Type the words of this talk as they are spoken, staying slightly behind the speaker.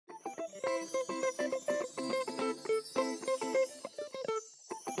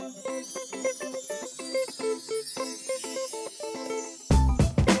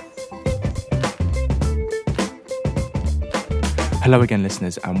Hello again,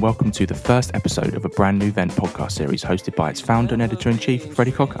 listeners, and welcome to the first episode of a brand new Vent podcast series hosted by its founder and editor-in-chief,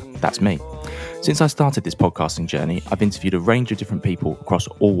 Freddie Cocker. That's me. Since I started this podcasting journey, I've interviewed a range of different people across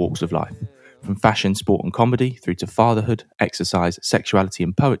all walks of life. From fashion, sport and comedy, through to fatherhood, exercise, sexuality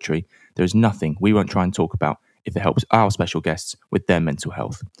and poetry, there is nothing we won't try and talk about if it helps our special guests with their mental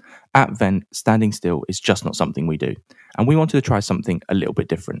health. At Vent, standing still is just not something we do, and we wanted to try something a little bit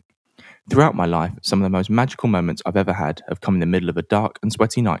different. Throughout my life, some of the most magical moments I've ever had have come in the middle of a dark and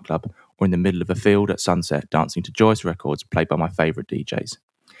sweaty nightclub or in the middle of a field at sunset dancing to joyous records played by my favourite DJs.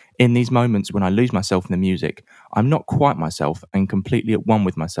 In these moments when I lose myself in the music, I'm not quite myself and completely at one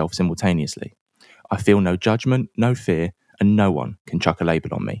with myself simultaneously. I feel no judgment, no fear, and no one can chuck a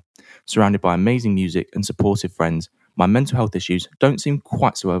label on me. Surrounded by amazing music and supportive friends, my mental health issues don't seem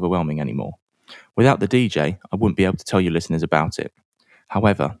quite so overwhelming anymore. Without the DJ, I wouldn't be able to tell you listeners about it.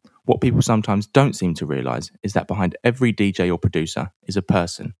 However, what people sometimes don't seem to realise is that behind every DJ or producer is a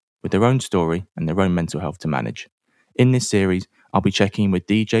person with their own story and their own mental health to manage. In this series, I'll be checking in with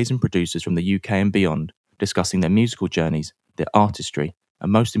DJs and producers from the UK and beyond, discussing their musical journeys, their artistry,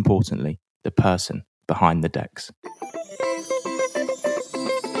 and most importantly, the person behind the decks.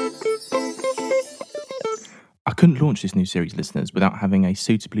 I couldn't launch this new series, listeners, without having a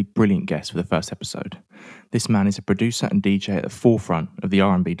suitably brilliant guest for the first episode. This man is a producer and DJ at the forefront of the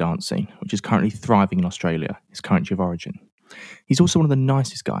R&B dance scene, which is currently thriving in Australia, his country of origin. He's also one of the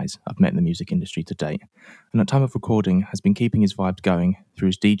nicest guys I've met in the music industry to date, and at time of recording has been keeping his vibes going through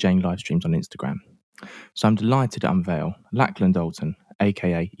his DJing live streams on Instagram. So I'm delighted to unveil Lachlan Dalton,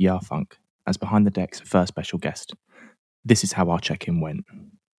 aka Jafunk, as Behind the Deck's first special guest. This is how our check-in went.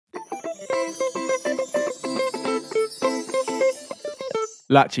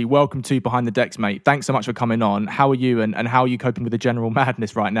 Lachi, welcome to Behind the Decks, mate. Thanks so much for coming on. How are you and how are you coping with the general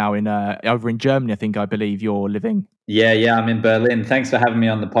madness right now in over in Germany, I believe you're living? Yeah, I'm in Berlin. Thanks for having me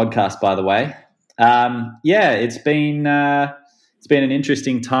on the podcast, by the way. It's been an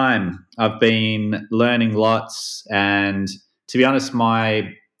interesting time. I've been learning lots, and to be honest,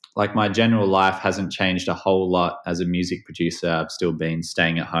 my general life hasn't changed a whole lot as a music producer. I've still been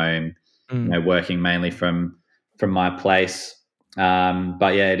staying at home, working mainly from my place.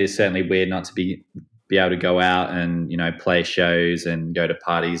 But yeah, it is certainly weird not to be able to go out and play shows and go to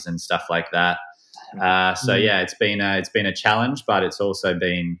parties and stuff like that. It's been a challenge, but it's also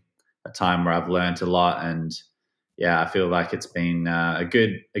been a time where I've learned a lot, and I feel like it's been a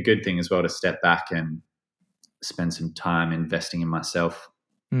good thing as well to step back and spend some time investing in myself.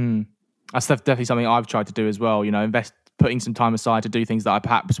 That's definitely something I've tried to do as well. Putting some time aside to do things that I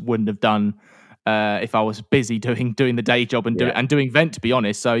perhaps wouldn't have done if I was busy doing the day job and doing Vent, to be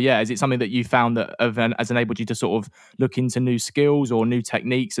honest. So is it something that you found that has enabled you to sort of look into new skills or new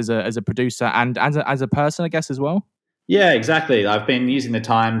techniques as a producer and as a person, I guess, as well? Yeah, exactly. I've been using the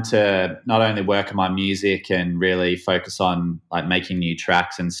time to not only work on my music and really focus on like making new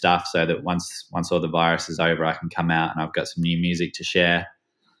tracks and stuff, so that once all the virus is over, I can come out and I've got some new music to share.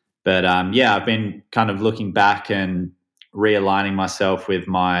 But I've been kind of looking back and realigning myself with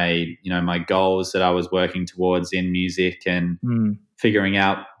my goals that I was working towards in music, and figuring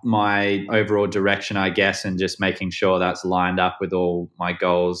out my overall direction, I guess, and just making sure that's lined up with all my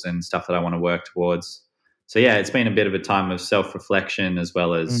goals and stuff that I want to work towards. So it's been a bit of a time of self-reflection as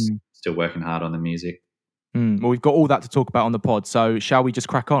well as still working hard on the music. Well, we've got all that to talk about on the pod, so shall we just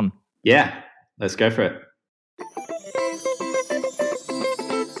crack on? Yeah, let's go for it.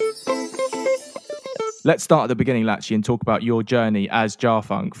 Let's start at the beginning, Lachi, and talk about your journey as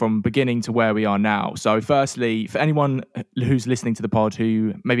Jafunk from beginning to where we are now. So firstly, for anyone who's listening to the pod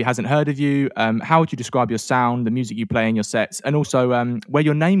who maybe hasn't heard of you, how would you describe your sound, the music you play in your sets, and also where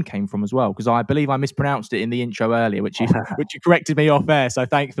your name came from as well? Because I believe I mispronounced it in the intro earlier, which you corrected me off air. So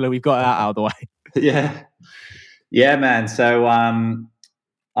thankfully we've got that out of the way. Yeah, man. So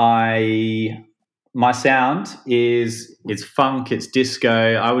my sound it's funk, it's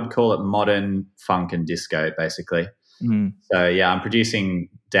disco. I would call it modern funk and disco, basically. So I'm producing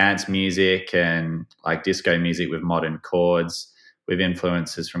dance music and like disco music with modern chords, with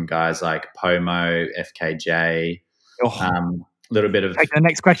influences from guys like Pomo, FKJ. Little bit of taking the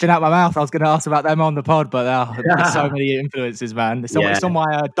next question out of my mouth. I was going to ask about them on the pod, but there's so many influences, man. It's on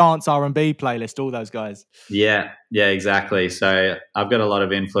my dance R&B playlist. All those guys. Yeah, exactly. So I've got a lot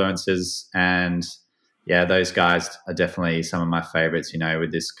of influences, and those guys are definitely some of my favorites.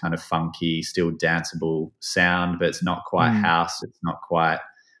 With this kind of funky, still danceable sound, but it's not quite house. It's not quite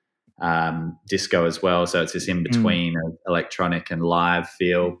disco as well. So it's this in between of electronic and live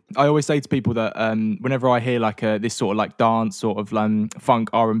feel. I always say to people that whenever I hear like this sort of like dance sort of funk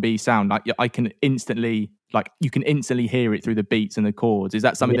R&B sound, like I can instantly you can instantly hear it through the beats and the chords. Is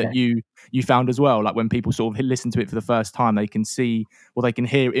that something Yeah. that you found as well? Like when people sort of listen to it for the first time, they can see or they can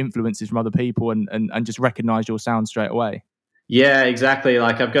hear influences from other people and just recognize your sound straight away. Yeah, exactly.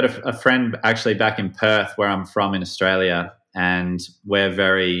 Like I've got a friend actually back in Perth, where I'm from in Australia, and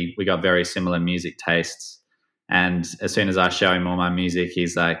we got very similar music tastes. And as soon as I show him all my music,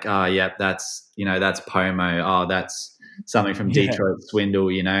 he's like, "Oh, yeah, that's Pomo. Oh, that's something from Yeah. Detroit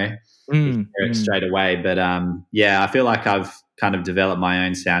Swindle." You know, he can Mm, hear it mm. straight away. But yeah, I feel like I've kind of developed my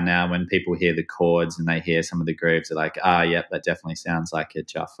own sound now. When people hear the chords and they hear some of the grooves, they're like, "Ah, yeah, that definitely sounds like a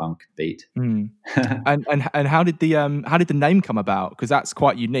Jafunk beat." Mm. And how did the name come about? Because that's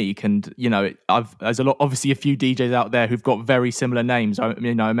quite unique, and there's obviously a few DJs out there who've got very similar names. I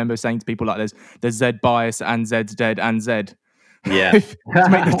remember saying to people like there's Z Bias and Zed's Dead and Zed Yeah. to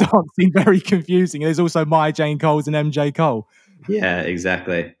make the dance seem very confusing. There's also My Jane Cole's and MJ Cole. Yeah,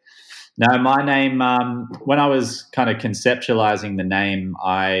 exactly. No, my name, when I was kind of conceptualizing the name,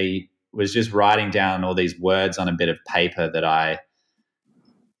 I was just writing down all these words on a bit of paper that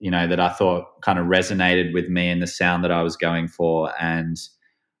that I thought kind of resonated with me and the sound that I was going for. And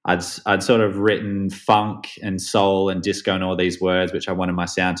I'd sort of written funk and soul and disco and all these words, which I wanted my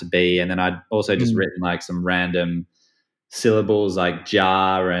sound to be. And then I'd also just written like some random syllables like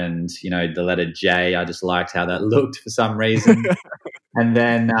jar and, the letter J. I just liked how that looked for some reason. And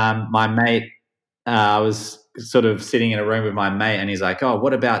then my mate, I was sort of sitting in a room with my mate, and he's like, "Oh,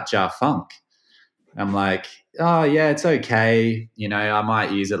 what about Jafunk?" I'm like, "Oh, yeah, it's okay. I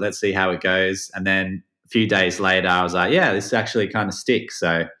might use it. Let's see how it goes." And then a few days later, I was like, "Yeah, this actually kind of sticks."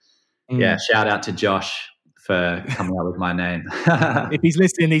 So, yeah, shout out to Josh for coming up with my name. If he's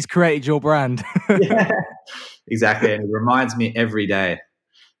listening, he's created your brand. Yeah, exactly, and it reminds me every day.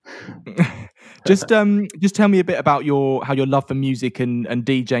 Just tell me a bit about how your love for music and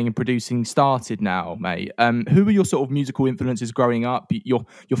DJing and producing started now, mate. Who were your sort of musical influences growing up? Your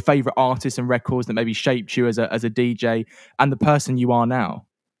favorite artists and records that maybe shaped you as a DJ and the person you are now.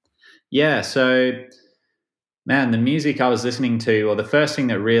 Yeah, so man, the music I was listening to, or the first thing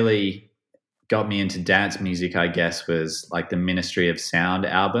that really got me into dance music, I guess, was like the Ministry of Sound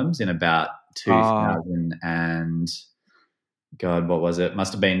albums in about 2000 and God, what was it?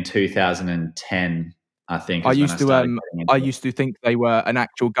 Must have been 2010, I think, I is when I used to started getting into I it. used to think they were an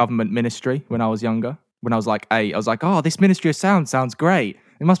actual government ministry when I was younger. When I was like 8, I was like, "Oh, this Ministry of Sound sounds great.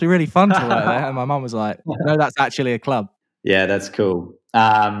 It must be really fun to work there." And my mum was like, "No, that's actually a club." Yeah, that's cool. So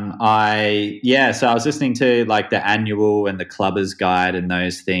I was listening to like the annual and the Clubbers Guide and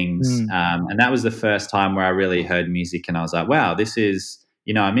those things, and that was the first time where I really heard music, and I was like, "Wow, this is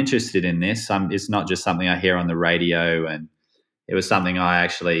I'm interested in this. It's not just something I hear on the radio." And it was something I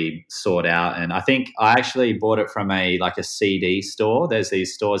actually sought out, and I think I actually bought it from a CD store. There's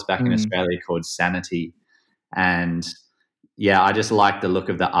these stores back in Australia called Sanity, and yeah, I just liked the look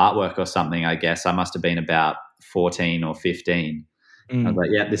of the artwork or something. I guess I must have been about 14 or 15. I was like,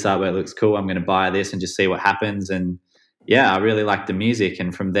 yeah, this artwork looks cool. I'm going to buy this and just see what happens. And yeah, I really liked the music.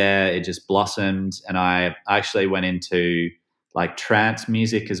 And from there, it just blossomed. And I actually went into like trance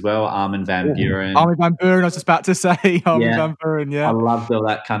music as well, Armin van Buuren. Armin van Buuren, I was just about to say Armin Yeah, van Buuren, I yeah. loved all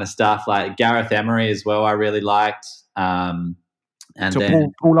that kind of stuff. Like Gareth Emery as well, I really liked. And So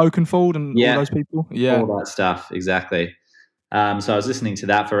then Paul Oakenfold and all those people? Yeah. all that stuff, exactly. So I was listening to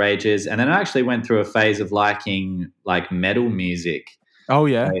that for ages, and then I actually went through a phase of liking like metal music. Oh,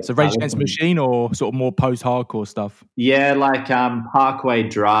 yeah. So I Rage Against the Machine or sort of more post-hardcore stuff? Yeah, like Parkway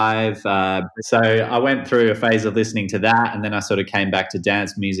Drive. So I went through a phase of listening to that, and then I sort of came back to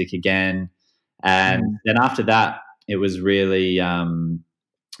dance music again. And then after that, it was really, I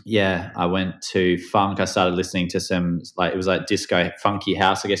went to funk. I started listening to some, it was like disco, funky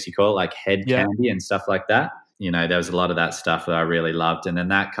house, I guess you call it, like Head Yeah. Candy and stuff like that. There was a lot of that stuff that I really loved. And then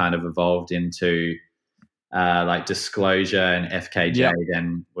that kind of evolved into like Disclosure and FKJ,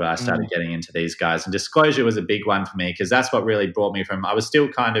 then where I started getting into these guys. And Disclosure was a big one for me because that's what really brought me from. I was still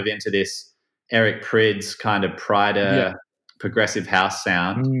kind of into this Eric Prydz kind of Pryda progressive house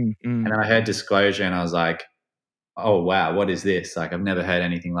sound. And then I heard Disclosure and I was like, oh, wow, what is this? Like, I've never heard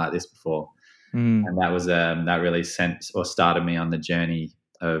anything like this before. And that was that really started me on the journey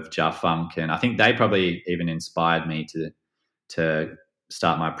of Jafunk. And I think they probably even inspired me to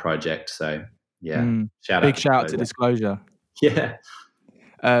start my project. So yeah, Big shout out to Disclosure. Yeah.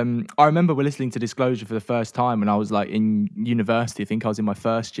 I remember we're listening to Disclosure for the first time when I was like in university. I think I was in my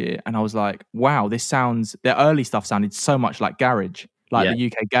first year, and I was like, wow, their early stuff sounded so much like garage. like the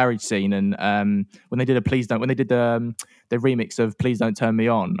UK garage scene, and when they did the remix of Please Don't Turn Me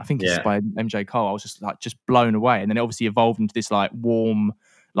On, I think it's Yeah. by MJ Cole, I was just blown away. And then it obviously evolved into this like warm,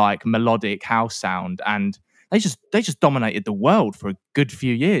 like melodic house sound, and they just dominated the world for a good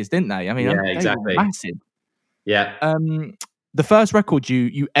few years, didn't they? I mean, Yeah, they were exactly. massive. Yeah. The first record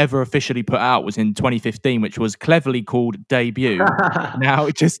you ever officially put out was in 2015, which was cleverly called Debut. Now,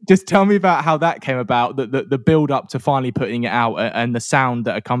 just tell me about how that came about, the build up to finally putting it out, and the sound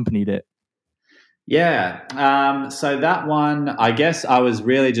that accompanied it. Yeah. So that one, I guess I was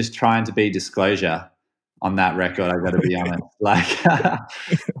really just trying to be Disclosure on that record. I got to be honest. Like,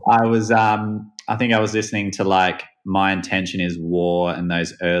 I think I was listening to like My Intention Is War and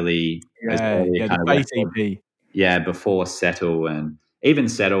those earlier The kind of Face records. EP. Yeah, before Settle, and even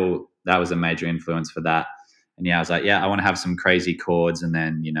Settle, that was a major influence for that. And yeah, I was like, yeah, I want to have some crazy chords and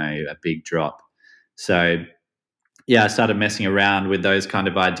then, a big drop. So yeah, I started messing around with those kind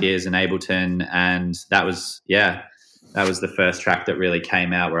of ideas in Ableton, and that was the first track that really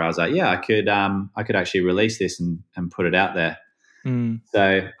came out where I was like, yeah, I could actually release this and put it out there.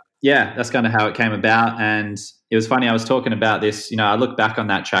 So yeah, that's kind of how it came about. And it was funny, I was talking about this, I look back on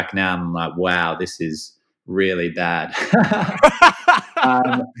that track now and I'm like, wow, this is really bad.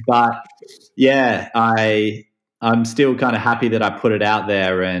 But yeah, I'm still kind of happy that I put it out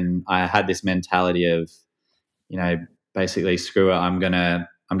there, and I had this mentality of, basically screw it. I'm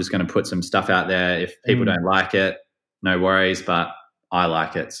just gonna put some stuff out there. If people don't like it, no worries, but I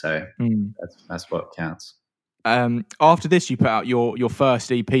like it, so that's what counts. After this, you put out your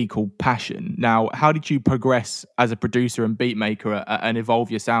first EP called Passion. Now, how did you progress as a producer and beat maker and evolve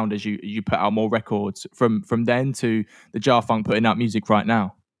your sound as you put out more records from then to the Jafunk putting out music right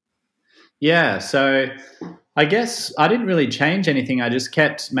now? Yeah, so I guess I didn't really change anything. I just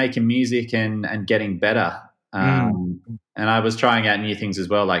kept making music and getting better. And I was trying out new things as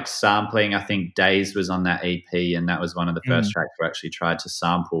well, like sampling. I think Days was on that EP, and that was one of the first tracks where I actually tried to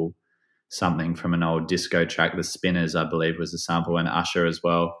sample something from an old disco track. The Spinners, I believe, was a sample, and Usher as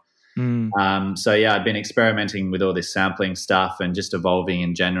well. So yeah, I've been experimenting with all this sampling stuff and just evolving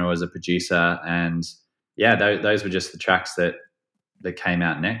in general as a producer. And yeah, those were just the tracks that came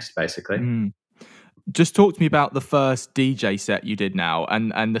out next, basically. Just talk to me about the first DJ set you did now,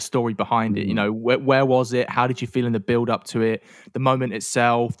 and the story behind it. Where was it? How did you feel in the build up to it? The moment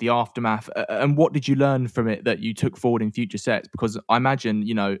itself, the aftermath, and what did you learn from it that you took forward in future sets? Because I imagine,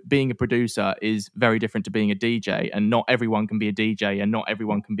 being a producer is very different to being a DJ, and not everyone can be a DJ, and not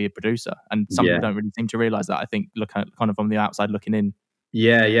everyone can be a producer. And some people don't really seem to realize that. I think, look at kind of from the outside looking in.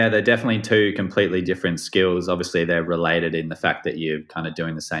 Yeah, they're definitely two completely different skills. Obviously, they're related in the fact that you're kind of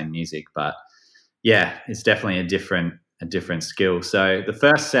doing the same music, but yeah, it's definitely a different skill. So the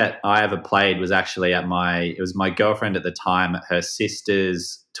first set I ever played was actually it was my girlfriend at the time, at her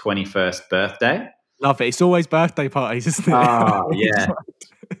sister's 21st birthday. Love it. It's always birthday parties, isn't it? Oh, yeah,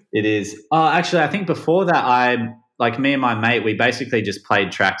 it is. Oh, actually, I think before that, me and my mate, we basically just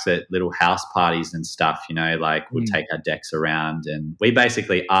played tracks at little house parties and stuff, we'd take our decks around, and we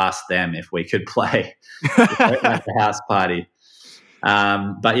basically asked them if we could play at the house party.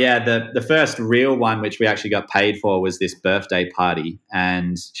 But yeah, the first real one, which we actually got paid for, was this birthday party,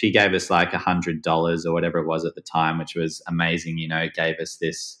 and she gave us like $100 or whatever it was at the time, which was amazing. It gave us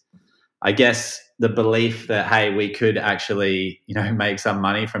this, I guess, the belief that, hey, we could actually, make some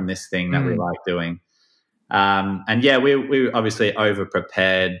money from this thing that we like doing. And yeah, we obviously over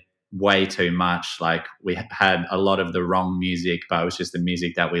prepared way too much. Like, we had a lot of the wrong music, but it was just the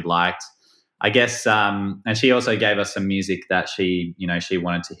music that we liked, I guess. And she also gave us some music that she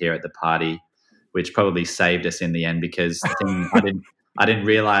wanted to hear at the party, which probably saved us in the end, because the thing I didn't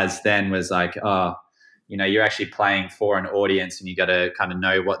realize then was like, you're actually playing for an audience, and you got to kind of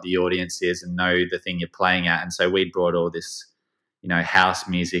know what the audience is and know the thing you're playing at. And so we brought all this, house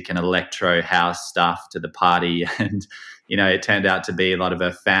music and electro house stuff to the party, and it turned out to be a lot of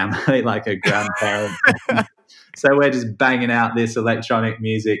her family, like her grandparents. So we're just banging out this electronic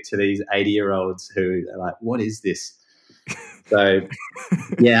music to these 80-year-olds who are like, what is this? So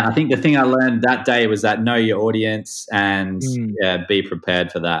yeah, I think the thing I learned that day was that know your audience, and be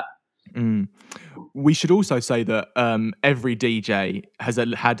prepared for that. We should also say that every DJ has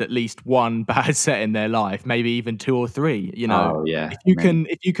had at least one bad set in their life, maybe even two or three. Oh yeah.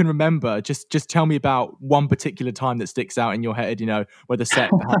 If you can remember, just tell me about one particular time that sticks out in your head. Where the set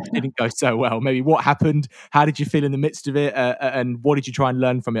perhaps didn't go so well. Maybe what happened? How did you feel in the midst of it? And what did you try and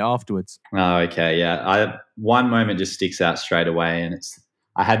learn from it afterwards? Oh, okay, yeah. One moment just sticks out straight away, and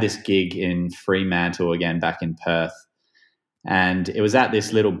I had this gig in Fremantle again, back in Perth, and it was at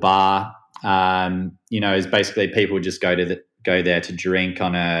this little bar. It's basically people just go go there to drink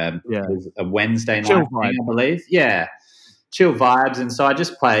on Yeah. it was a Wednesday Chill night thing, vibe. I believe. Yeah, chill vibes. And so I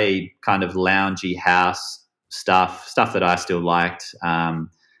just played kind of loungy house stuff that I still liked.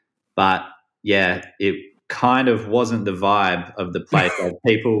 But yeah, it kind of wasn't the vibe of the place. Like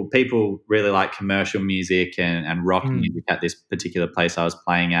people really like commercial music and rock Mm. music at this particular place I was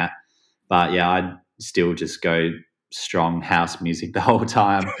playing at. But yeah, I'd still just go strong house music the whole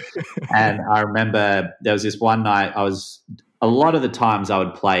time. And I remember there was this one night a lot of the times I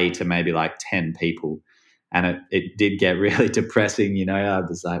would play to maybe like 10 people. And it did get really depressing, I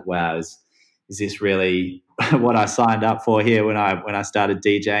was like, wow, is this really what I signed up for here when I started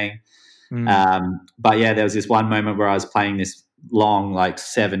DJing? Mm. But yeah, there was this one moment where I was playing this long, like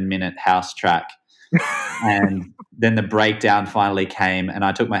 7-minute house track. And then the breakdown finally came, and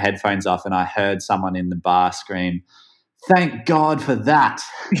I took my headphones off and I heard someone in the bar scream, "Thank God for that."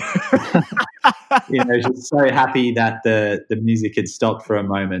 Just so happy that the music had stopped for a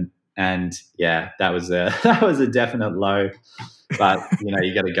moment. And yeah, that was a that was a definite low. But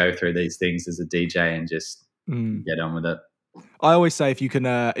you got to go through these things as a DJ and just Mm. get on with it. I always say if you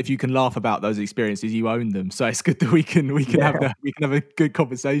can laugh about those experiences, you own them. So it's good that we can have a good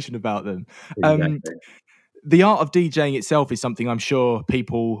conversation about them. Exactly. The art of DJing itself is something I'm sure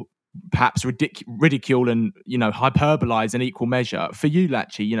people perhaps ridicule and hyperbolize in equal measure. For you,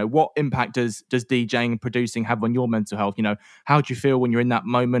 Lachi, what impact does DJing and producing have on your mental health? How do you feel when you're in that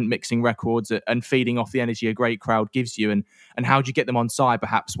moment mixing records and feeding off the energy a great crowd gives you, and how do you get them on side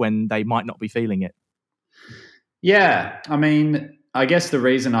perhaps when they might not be feeling it? Yeah, I mean, I guess the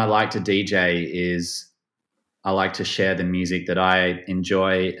reason I like to DJ is I like to share the music that I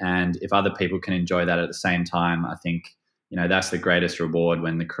enjoy, and if other people can enjoy that at the same time, I think that's the greatest reward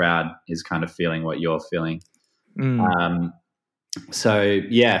when the crowd is kind of feeling what you're feeling. Mm, Um, so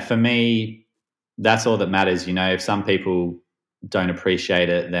yeah, for me, that's all that matters. If some people don't appreciate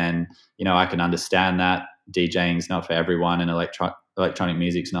it, then I can understand that DJing is not for everyone, and electronic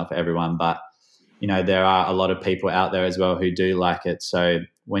music's not for everyone. But there are a lot of people out there as well who do like it. So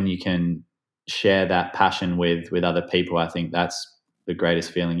when you can share that passion with other people, I think that's the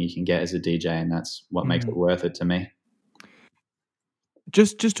greatest feeling you can get as a DJ, and that's what makes mm. it worth it to me.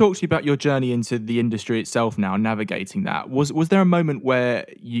 Just talk to me about your journey into the industry itself now, navigating that. Was there a moment where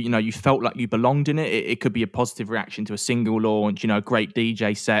you felt like you belonged in it? It could be a positive reaction to a single launch, a great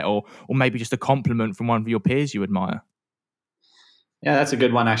DJ set, or maybe just a compliment from one of your peers you admire. Yeah, that's a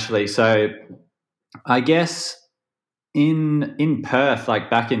good one actually. So I guess in Perth, like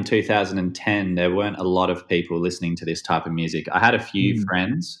back in 2010, there weren't a lot of people listening to this type of music. I had a few Mm,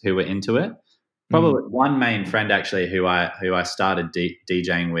 friends who were into it. mm, Probably one main friend actually who I started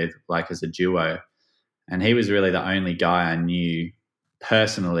DJing with, like as a duo, and he was really the only guy I knew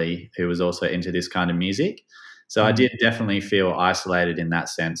personally who was also into this kind of music. So I mm, did definitely feel isolated in that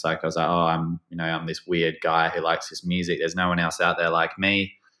sense. Like I was like, oh, I'm this weird guy who likes this music. There's no one else out there like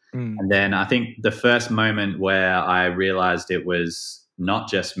me. mm, And then I think the first moment where I realized it was not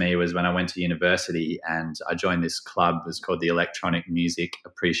just me was when I went to university and I joined this club. It was called the Electronic Music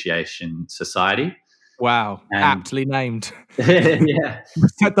Appreciation Society. wow, And aptly named. yeah,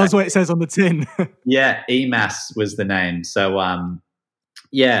 That does what it says on the tin. yeah, EMAS was the name. So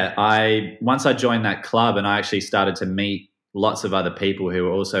yeah, I once I joined that club and I actually started to meet lots of other people who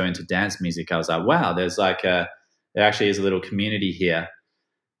were also into dance music. I was like, wow, there actually is a little community here.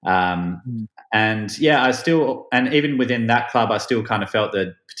 Um, Mm, and yeah, and even within that club, I still kind of felt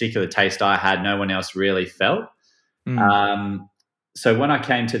the particular taste I had, no one else really felt. mm, Um, so when I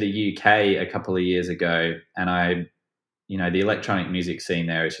came to the UK a couple of years ago, and the electronic music scene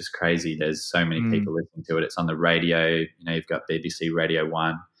there is just crazy. There's so many mm, people listening to it. It's on the radio. You've got BBC Radio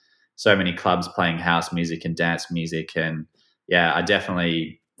 1, so many clubs playing house music and dance music. And yeah, I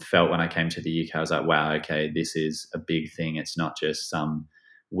definitely felt when I came to the UK, I was like, wow, okay, this is a big thing. It's not just some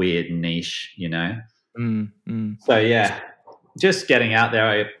weird niche. mm, mm. So yeah, just getting out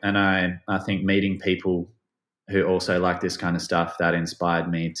there, and I think meeting people who also like this kind of stuff, that inspired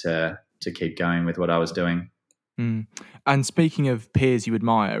me to keep going with what I was doing. Mm. And speaking of peers you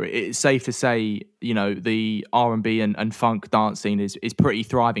admire, it's safe to say, the R&B and funk dance scene is pretty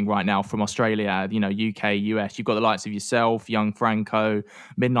thriving right now from Australia, UK, US. You've got the likes of yourself, Young Franco,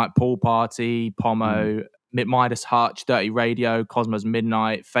 Midnight Pool Party, Mm. Pomo, Midas Hutch, Dirty Radio, Cosmos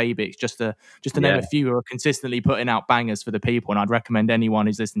Midnight, Fabix, just to name Yeah, a few who are consistently putting out bangers for the people. And I'd recommend anyone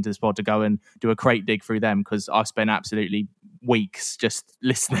who's listening to this pod to go and do a crate dig through them, because I've spent absolutely weeks just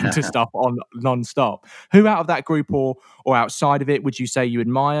listening to stuff on non-stop. Who out of that group or outside of it would you say you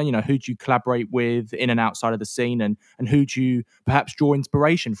admire? Who do you collaborate with in and outside of the scene, and who do you perhaps draw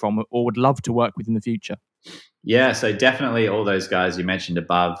inspiration from or would love to work with in the future? Yeah, so definitely all those guys you mentioned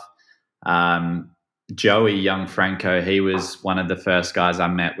above. Um, Joey Young Franco, he was one of the first guys I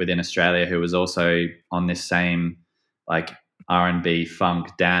met within Australia who was also on this same like R&B funk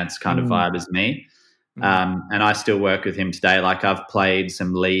dance kind of Mm, vibe as me. mm. And I still work with him today. Like I've played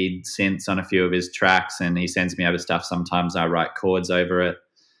some lead synths on a few of his tracks, and he sends me over stuff. Sometimes I write chords over it.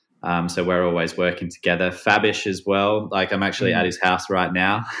 So we're always working together. Fabish as well. Like I'm actually at Mm. his house right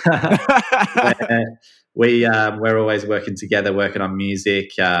now. We're always working together, working on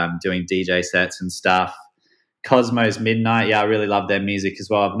music, doing DJ sets and stuff. Cosmos Midnight, yeah, I really love their music as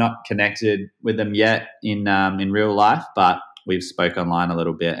well. I've not connected with them yet in real life, but we've spoke online a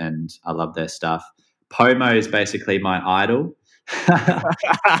little bit, and I love their stuff. Pomo is basically my idol.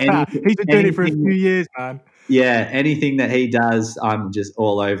 He's been doing it for a few Anything, years, man. yeah, anything that he does, I'm just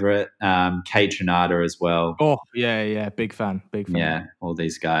all over it. Kate Trinata as well. Oh, yeah, yeah, big fan, big fan. Yeah, all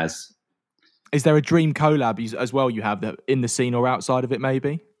these guys. Is there a dream collab as well you have that in the scene or outside of it,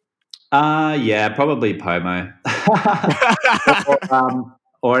 maybe? Yeah, probably Pomo.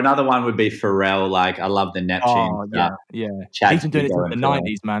 Or another one would be Pharrell. Like, I love the Neptune Oh, yeah, stuff. yeah. He's Chad been doing it Hugo since and the Pharrell.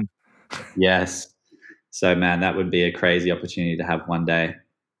 90s, man. Yes. So, man, that would be a crazy opportunity to have one day.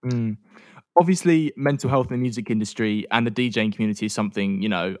 Mm. Obviously, mental health in the music industry and the DJing community is something,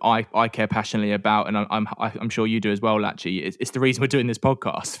 I care passionately about, and I'm sure you do as well, Lachi. It's the reason we're doing this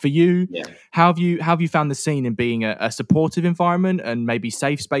podcast. For you, Yeah. how have you found the scene in being a supportive environment and maybe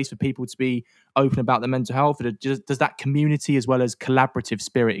safe space for people to be open about their mental health? Or does that community as well as collaborative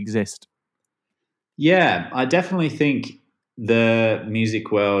spirit exist? Yeah, I definitely think the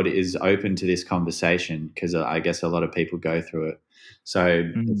music world is open to this conversation because I guess a lot of people go through it. So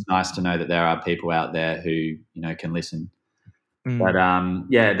Mm, it's nice to know that there are people out there who, can listen. mm, But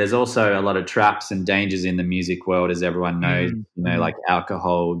yeah, there's also a lot of traps and dangers in the music world, as everyone knows. mm, mm, Like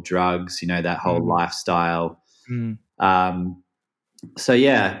alcohol, drugs. That whole mm, lifestyle. mm, Um, so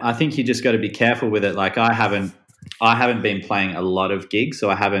yeah, I think you just got to be careful with it. Like I haven't been playing a lot of gigs, so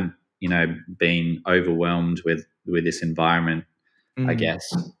I haven't been overwhelmed with this environment. I mm,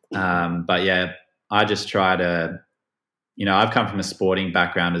 guess. But yeah, I just try to. I've come from a sporting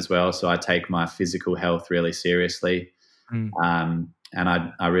background as well, so I take my physical health really seriously. mm, And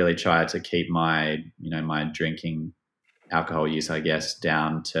I really try to keep my drinking alcohol use, I guess,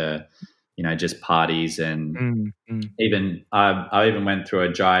 down to just parties. And mm, mm. even I even went through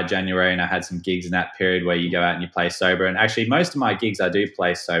a dry January, and I had some gigs in that period where you go out and you play sober. And actually, most of my gigs I do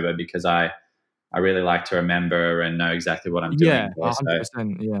play sober because I really like to remember and know exactly what I'm Yeah, doing there. So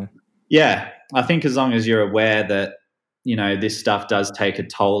 100%. Yeah. yeah, I think as long as you're aware that this stuff does take a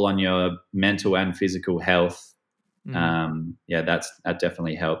toll on your mental and physical health, Mm, yeah, that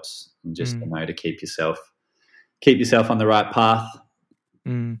definitely helps. And just mm. to keep yourself on the right path.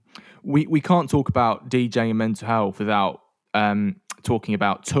 Mm. We can't talk about DJing and mental health without talking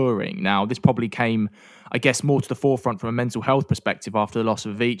about touring. Now, this probably came, I guess, more to the forefront from a mental health perspective after the loss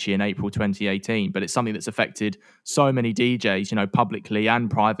of Avicii in April 2018. But it's something that's affected so many DJs, publicly and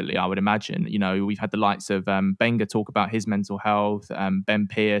privately. I would imagine. We've had the likes of Benga talk about his mental health, Ben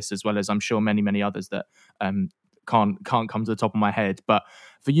Pierce, as well as I'm sure many others that um, can't come to the top of my head. But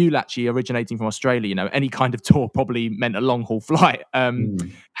for you, Lachi, originating from Australia, any kind of tour probably meant a long haul flight.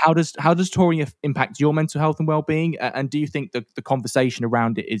 Mm. How does touring impact your mental health and well being? And do you think the conversation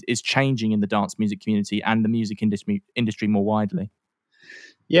around it is changing in the dance music community and the music industry more widely?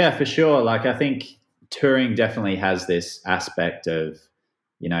 Yeah, for sure. Like I think touring definitely has this aspect of,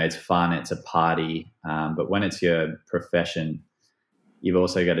 it's fun, it's a party, but when it's your profession, you've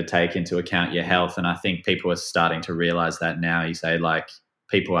also got to take into account your health. And I think people are starting to realize that now. You say like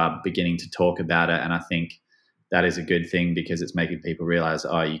people are beginning to talk about it, and I think that is a good thing because it's making people realize,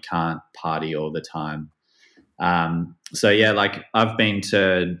 oh, you can't party all the time. So yeah, like I've been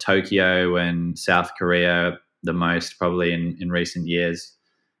to Tokyo and South Korea the most probably in recent years.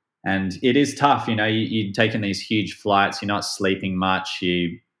 And it is tough, you're taking these huge flights, you're not sleeping much.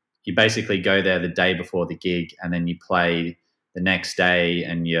 You basically go there the day before the gig, and then you play the next day,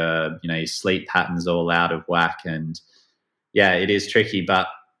 and your sleep patterns all out of whack. And yeah, it is tricky, but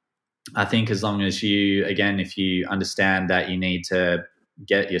I think as long as if you understand that you need to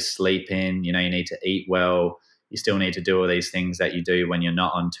get your sleep in, you need to eat well, you still need to do all these things that you do when you're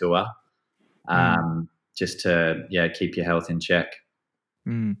not on tour, Mm, just to keep your health in check.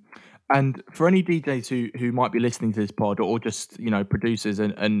 mm. And for any DJs who might be listening to this pod, or just producers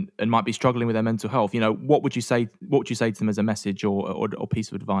and might be struggling with their mental health, what would you say to them as a message or piece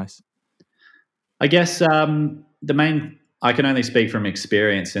of advice? I guess the main, I can only speak from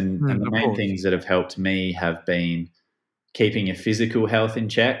experience, and the Of main course. things that have helped me have been, keeping your physical health in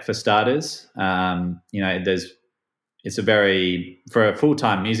check for starters. It's a for a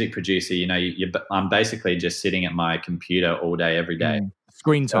full-time music producer, I'm basically just sitting at my computer all day, every day.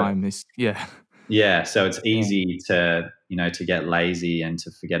 Screen So, time is, yeah. yeah. So it's easy to get lazy and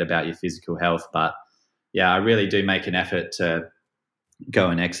to forget about your physical health. But yeah, I really do make an effort to go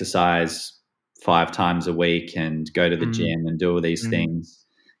and exercise 5 times a week and go to the gym and do all these things,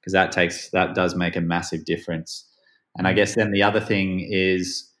 because that does make a massive difference. And I guess then the other thing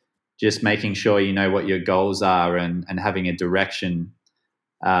is just making sure you know what your goals are and having a direction.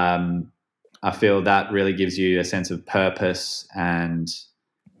 I feel that really gives you a sense of purpose and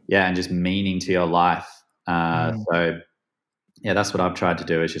just meaning to your life. So yeah, that's what I've tried to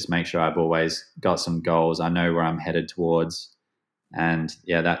do, is just make sure I've always got some goals. I know where I'm headed towards, and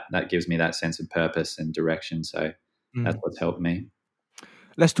yeah, that gives me that sense of purpose and direction. So that's what's helped me.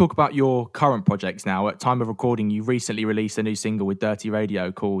 Let's talk about your current projects now. At time of recording, you recently released a new single with Dirty Radio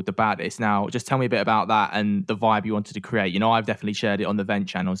called The Baddest. Now, just tell me a bit about that and the vibe you wanted to create. I've definitely shared it on the Vent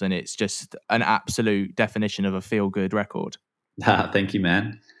channels, and it's just an absolute definition of a feel-good record. Thank you,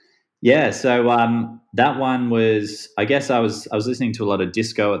 man. Yeah, so that one was, I guess I was listening to a lot of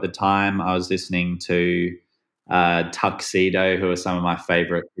disco at the time. I was listening to Tuxedo, who are some of my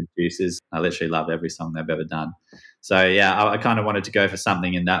favorite producers. I literally love every song they've ever done. So yeah, I kind of wanted to go for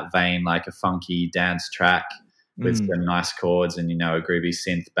something in that vein, like a funky dance track with some nice chords and a groovy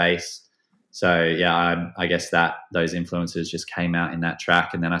synth bass. So yeah, I guess that those influences just came out in that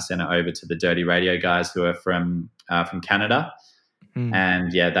track, and then I sent it over to the Dirty Radio guys, who are from Canada.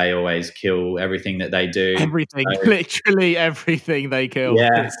 And yeah, they always kill everything that they do. Everything, literally everything they kill.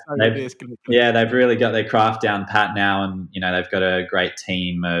 Yeah, they've really got their craft down pat now, and they've got a great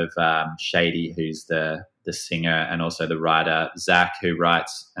team of Shady, who's the singer, and also the writer, Zach, who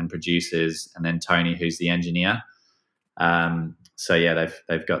writes and produces, and then Tony, who's the engineer. So yeah,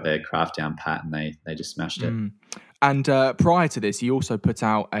 they've got their craft down pat, and they just smashed it. And prior to this, you also put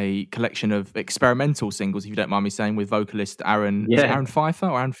out a collection of experimental singles, if you don't mind me saying, with vocalist Aaron. Yeah. Is it Aaron Pfeiffer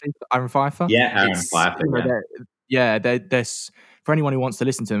or Aaron Pfeiffer? Yeah, Aaron Pfeiffer. They're for anyone who wants to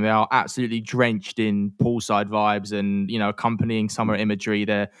listen to them, they are absolutely drenched in poolside vibes and accompanying summer imagery.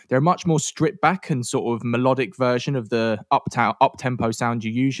 They're a much more stripped back and sort of melodic version of the up tempo sound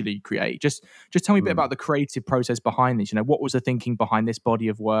you usually create. Just tell me a bit about the creative process behind this. What was the thinking behind this body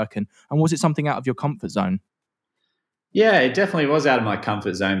of work, and was it something out of your comfort zone? Yeah, it definitely was out of my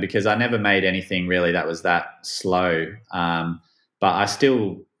comfort zone, because I never made anything really that was that slow. But I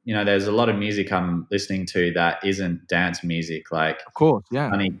still, there's a lot of music I'm listening to that isn't dance music, like of course, yeah,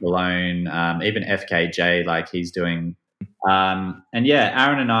 Honey Cologne, even FKJ, like he's doing. And yeah,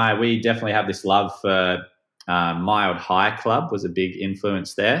 Aaron and I, we definitely have this love for Mild High Club was a big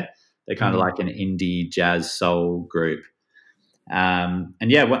influence there. They're kind of like an indie jazz soul group. And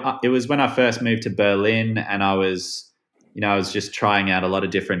yeah, it was when I first moved to Berlin, and I was just trying out a lot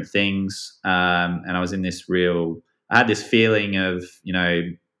of different things. And I was in I had this feeling of,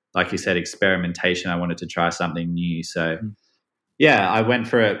 like you said, experimentation. I wanted to try something new. So yeah, I went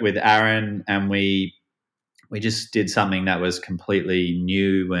for it with Aaron, and we just did something that was completely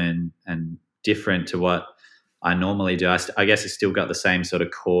new and different to what I normally do. I guess it's still got the same sort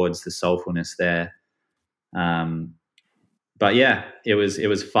of chords, the soulfulness there. But yeah, it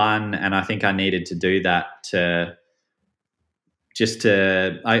was fun, and I think I needed to do that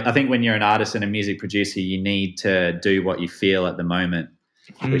I think when you're an artist and a music producer, you need to do what you feel at the moment,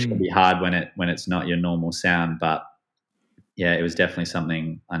 which can be hard when it's not your normal sound. But yeah, it was definitely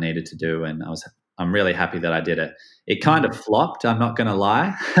something I needed to do, and I'm really happy that I did it. It kind of flopped, I'm not going to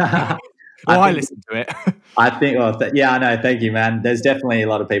lie. I listened to it. I think, I know. Thank you, man. There's definitely a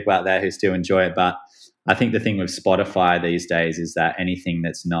lot of people out there who still enjoy it, but I think the thing with Spotify these days is that anything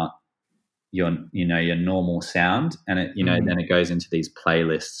that's not your normal sound, and it then it goes into these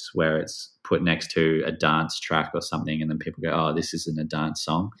playlists where it's put next to a dance track or something, and then people go, oh, this isn't a dance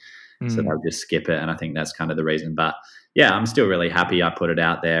song, so they'll just skip it. And I think that's kind of the reason. But yeah, I'm still really happy I put it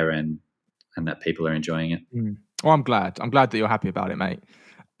out there and that people are enjoying it. Well, I'm glad that you're happy about it, mate.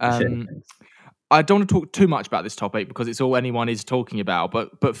 I don't want to talk too much about this topic because it's all anyone is talking about,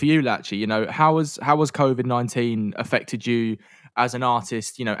 but for you, Lachi, how has COVID-19 affected you as an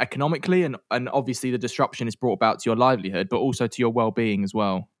artist, economically, and obviously the disruption it's brought about to your livelihood, but also to your well-being as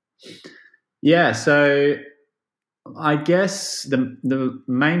well? Yeah, so I guess the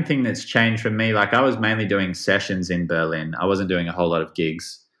main thing that's changed for me, like I was mainly doing sessions in Berlin. I wasn't doing a whole lot of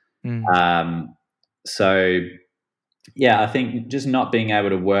gigs. So yeah, I think just not being able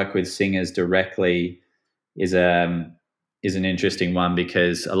to work with singers directly is an interesting one,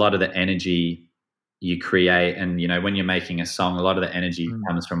 because a lot of the energy you create. And, when you're making a song, a lot of the energy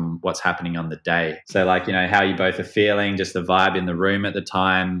comes from what's happening on the day. So like, how you both are feeling, just the vibe in the room at the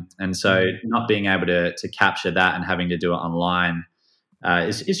time. And so not being able to capture that and having to do it online,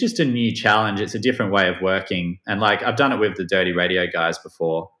 it's just a new challenge. It's a different way of working. And like, I've done it with the Dirty Radio guys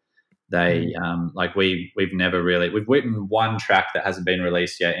before. They like we've written one track that hasn't been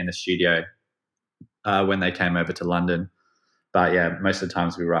released yet in the studio when they came over to London. But yeah, most of the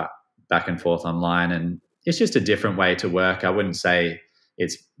times we write back and forth online, and it's just a different way to work. I wouldn't say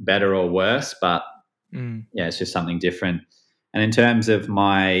it's better or worse, but yeah, it's just something different. And in terms of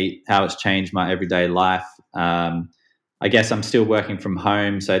how it's changed my everyday life, I guess I'm still working from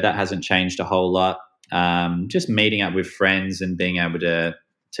home, so that hasn't changed a whole lot. Just meeting up with friends and being able to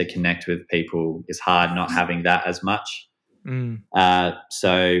connect with people is hard, not having that as much.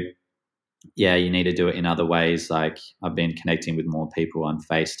 So yeah, you need to do it in other ways. Like I've been connecting with more people on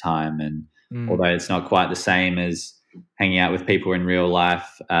FaceTime, and although it's not quite the same as hanging out with people in real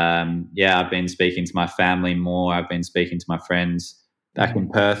life, I've been speaking to my family more. I've been speaking to my friends back in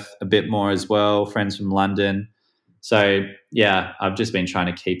Perth a bit more as well, friends from London. So yeah, I've just been trying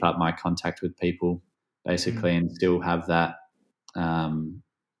to keep up my contact with people basically and still have that,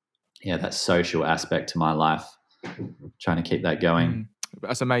 that social aspect to my life, trying to keep that going.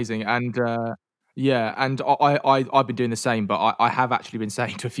 That's amazing. And and I've been doing the same, but I have actually been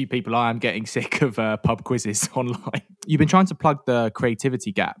saying to a few people I am getting sick of pub quizzes online. You've been trying to plug the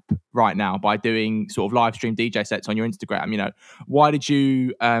creativity gap right now by doing sort of live stream DJ sets on your Instagram. Why did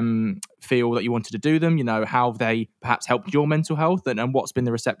you feel that you wanted to do them? How have they perhaps helped your mental health, and what's been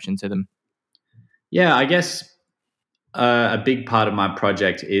the reception to them? Yeah, I guess a big part of my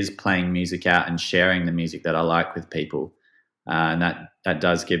project is playing music out and sharing the music that I like with people. And that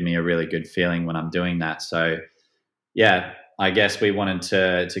does give me a really good feeling when I'm doing that. So, yeah, I guess we wanted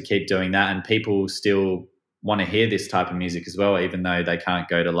to keep doing that, and people still want to hear this type of music as well, even though they can't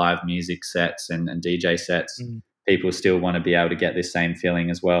go to live music sets and DJ sets. People still want to be able to get this same feeling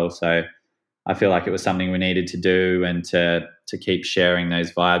as well. So I feel like it was something we needed to do and to keep sharing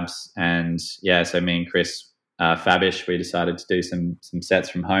those vibes. And yeah, so me and Chris Fabish, we decided to do some sets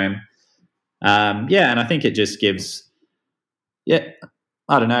from home. And I think it just gives,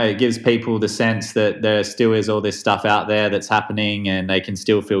 I don't know, it gives people the sense that there still is all this stuff out there that's happening, and they can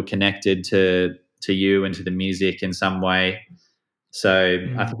still feel connected to you and to the music in some way. So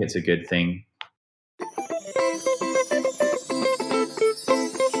I think it's a good thing.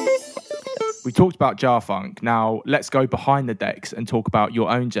 We talked about Jafunk. Now let's go behind the decks and talk about your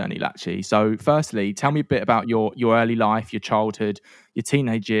own journey, Lachi. So firstly, tell me a bit about your early life, your childhood, your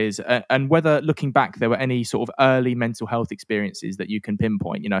teenage years, and whether, looking back, there were any sort of early mental health experiences that you can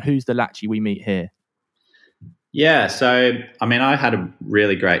pinpoint. Who's the Lachi we meet here? Yeah, so I mean, I had a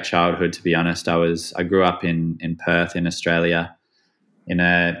really great childhood, to be honest. I grew up in Perth in Australia, in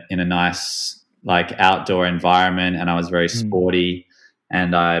a nice like outdoor environment, and I was very sporty.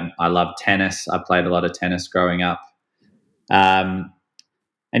 And I loved tennis. I played a lot of tennis growing up. And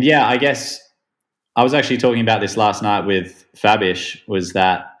yeah, I guess I was actually talking about this last night with Fabish, was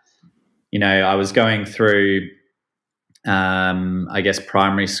that, I was going through, I guess,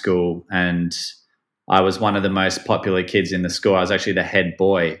 primary school, and I was one of the most popular kids in the school. I was actually the head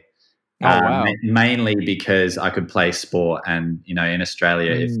boy. Wow. Mainly because I could play sport. And, in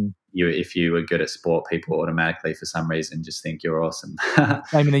Australia, if you were good at sport, people automatically, for some reason, just think you're awesome.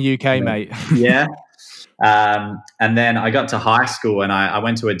 Same in the UK, mate. Yeah. And then I got to high school, and I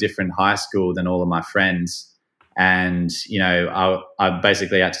went to a different high school than all of my friends. And, I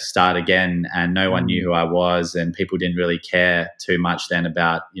basically had to start again, and no one knew who I was, and people didn't really care too much then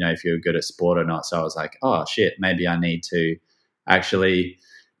about, if you were good at sport or not. So I was like, oh, shit, maybe I need to actually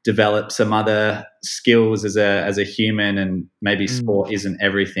develop some other skills as a human, and maybe sport isn't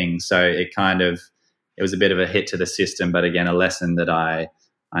everything. So it was a bit of a hit to the system, but again, a lesson that I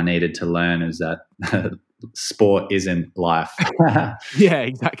needed to learn is that sport isn't life. Yeah,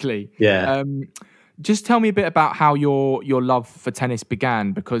 exactly. Yeah. Just tell me a bit about how your love for tennis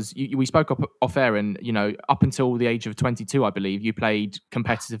began, because we spoke off air, and up until the age of 22, I believe you played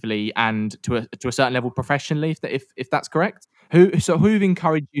competitively and to a certain level professionally, if that's correct. Who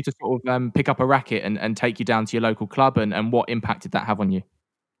encouraged you to sort of pick up a racket and take you down to your local club, and what impact did that have on you?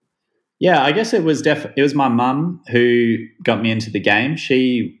 Yeah, I guess it was my mum who got me into the game.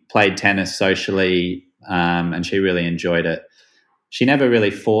 She played tennis socially, and she really enjoyed it. She never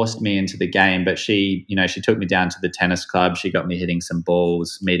really forced me into the game, but she took me down to the tennis club. She got me hitting some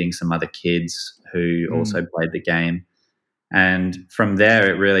balls, meeting some other kids who also played the game. And from there,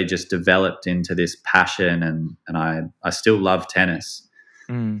 it really just developed into this passion, and I still love tennis.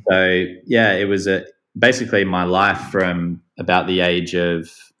 Mm. So yeah, it was basically my life from about the age of,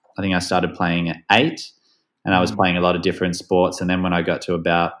 I think I started playing at 8, and I was playing a lot of different sports. And then when I got to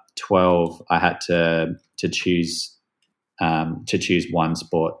about 12, I had to choose one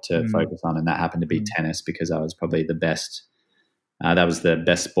sport to focus on, and that happened to be tennis, because I was probably the best. That was the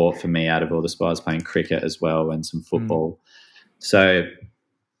best sport for me out of all the sports. I was playing cricket as well and some football. So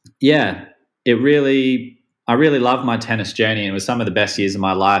yeah, I really loved my tennis journey. It was some of the best years of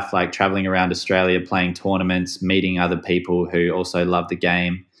my life, like traveling around Australia, playing tournaments, meeting other people who also love the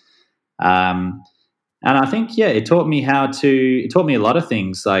game. Um, and I think, yeah, it taught me a lot of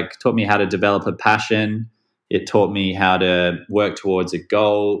things, like taught me how to develop a passion. It taught me how to work towards a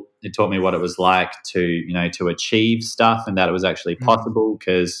goal. It taught me what it was like to achieve stuff, and that it was actually possible.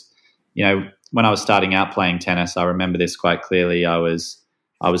 Because, when I was starting out playing tennis, I remember this quite clearly. I was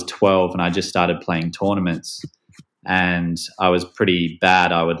 12 and I just started playing tournaments, and I was pretty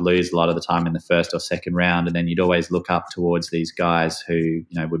bad. I would lose a lot of the time in the first or second round, and then you'd always look up towards these guys who,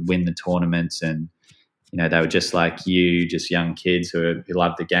 would win the tournaments, and they were just like you, just young kids who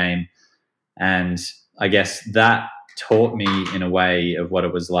loved the game. And I guess that taught me in a way of what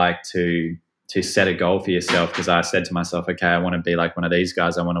it was like to set a goal for yourself, because I said to myself, okay, I want to be like one of these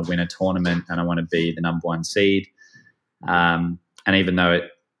guys. I want to win a tournament and I want to be the number one seed. And even though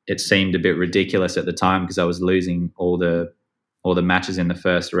it seemed a bit ridiculous at the time, because I was losing all the matches in the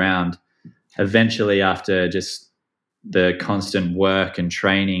first round, eventually, after just the constant work and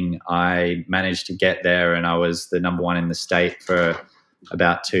training, I managed to get there, and I was the number one in the state for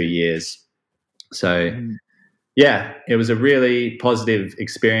about 2 years. So yeah, it was a really positive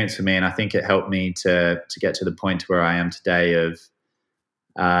experience for me, and I think it helped me to get to the point where I am today of,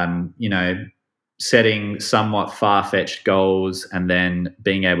 setting somewhat far-fetched goals and then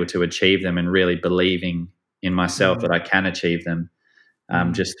being able to achieve them, and really believing in myself that I can achieve them,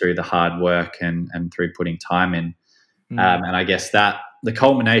 just through the hard work and through putting time in. And I guess that the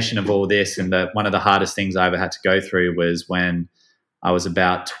culmination of all this, and one of the hardest things I ever had to go through, was when I was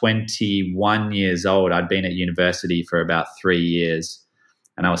about 21 years old. I'd been at university for about 3 years,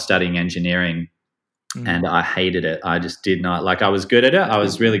 and I was studying engineering, and I hated it. I just did not like. I was good at it. I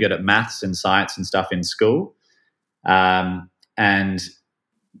was really good at maths and science and stuff in school, and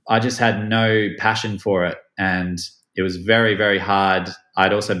I just had no passion for it, and it was very, very hard.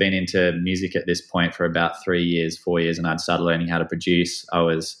 I'd also been into music at this point for about 3 years, 4 years, and I'd started learning how to produce. I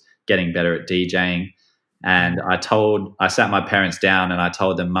was getting better at DJing. And I sat my parents down and I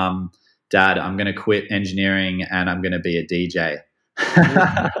told them, Mum, Dad, I'm going to quit engineering and I'm going to be a DJ.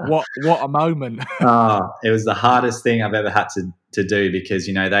 What a moment. It was the hardest thing I've ever had to do, because,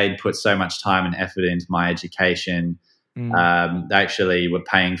 they'd put so much time and effort into my education. They actually were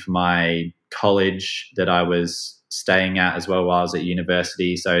paying for my college that I was staying at as well while I was at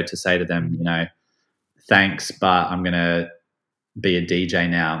university. So to say to them, thanks, but I'm going to be a DJ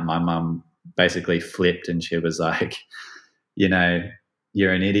now, my mum basically flipped, and she was like, you're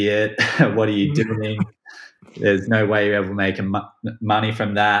an idiot. What are you doing? There's no way you're ever making money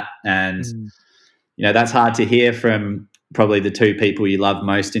from that. And, that's hard to hear from probably the two people you love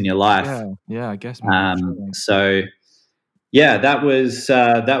most in your life. Yeah, I guess. So, yeah, that was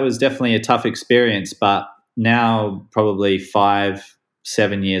definitely a tough experience. But now, probably 5-7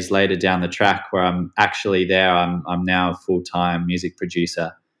 years later down the track, where I'm actually there, I'm now a full-time music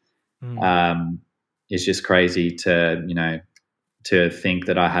producer. It's just crazy to think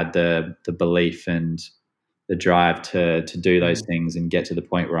that I had the belief and the drive to do those things and get to the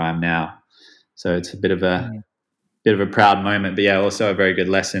point where I am now. So it's a bit of a proud moment, but yeah, also a very good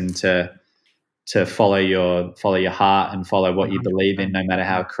lesson to follow your heart and follow what you believe in, no matter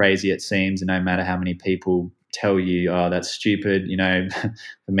how crazy it seems, and no matter how many people tell you, oh, that's stupid.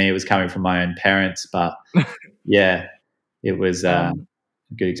 For me, it was coming from my own parents, but yeah, it was a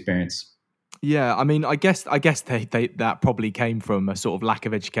good experience. Yeah, I mean, I guess they that probably came from a sort of lack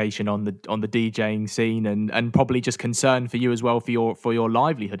of education on the DJing scene, and probably just concern for you as well for your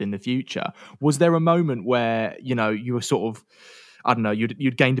livelihood in the future. Was there a moment where you were sort of, I don't know,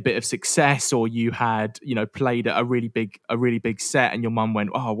 you'd gained a bit of success, or you had played a really big set, and your mum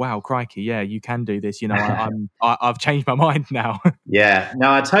went, oh wow, crikey, yeah, you can do this. I've changed my mind now. Yeah,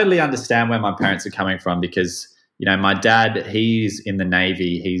 no, I totally understand where my parents are coming from, because my dad, he's in the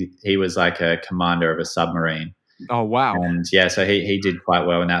Navy. He was like a commander of a submarine. Oh, wow. And yeah, so he did quite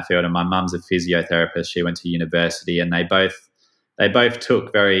well in that field. And my mum's a physiotherapist. She went to university, and they both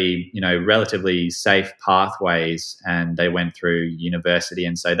took very, relatively safe pathways, and they went through university.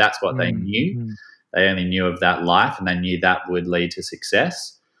 And so that's what they knew. They only knew of that life, and they knew that would lead to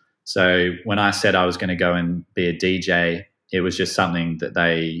success. So when I said I was going to go and be a DJ, it was just something that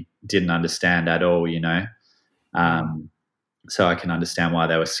they didn't understand at all, So I can understand why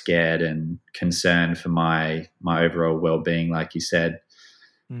they were scared and concerned for my overall well-being, like you said.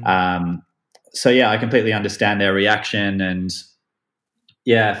 So yeah, I completely understand their reaction. And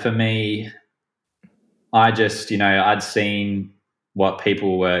yeah, for me, I just, I'd seen what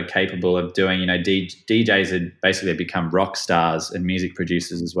people were capable of doing. DJs had basically become rock stars and music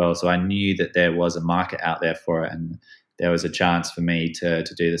producers as well. So I knew that there was a market out there for it, and there was a chance for me to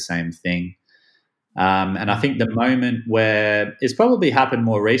do the same thing. And I think the moment where it's probably happened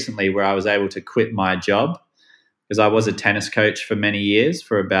more recently, where I was able to quit my job, because I was a tennis coach for many years,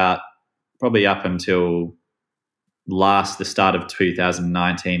 for about probably up until the start of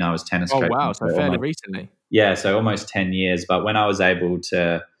 2019. I was tennis Oh, coaching. wow. So fairly recently. Yeah, so almost 10 years. But when I was able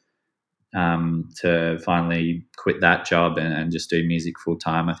to finally quit that job and just do music full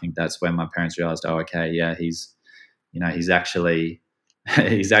time, I think that's when my parents realized, oh, okay, yeah, he's actually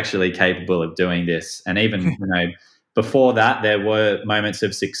he's actually capable of doing this. And even before that, there were moments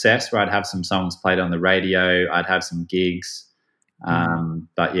of success where I'd have some songs played on the radio, I'd have some gigs,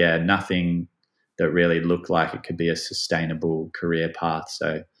 but yeah, nothing that really looked like it could be a sustainable career path.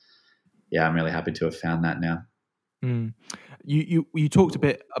 So yeah, I'm really happy to have found that now. You talked a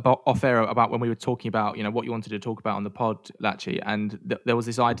bit about off air about when we were talking about what you wanted to talk about on the pod, Lachi, and there was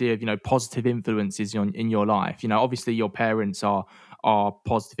this idea of positive influences in your life. Obviously your parents are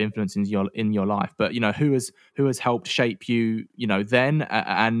positive influences in your life, but who has helped shape you then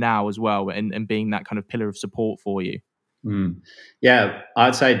and now as well, and being that kind of pillar of support for you. Yeah,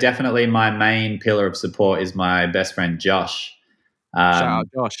 I'd say definitely my main pillar of support is my best friend Josh. Shout out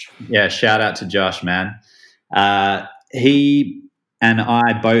Josh. Yeah, shout out to Josh, man. He and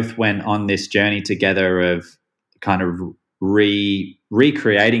I both went on this journey together of kind of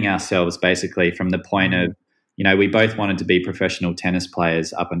recreating ourselves, basically, from the point of, we both wanted to be professional tennis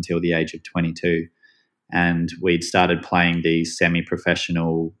players up until the age of 22. And we'd started playing these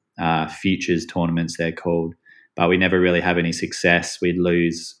semi-professional futures tournaments, they're called, but we never really have any success. We'd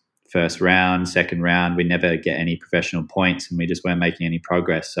lose first round, second round. We never get any professional points, and we just weren't making any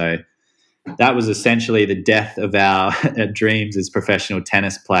progress. So that was essentially the death of our dreams as professional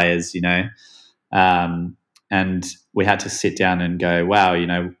tennis players, and we had to sit down and go,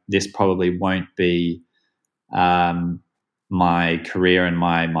 wow, this probably won't be my career and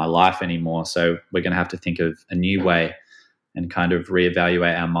my life anymore. So we're going to have to think of a new way and kind of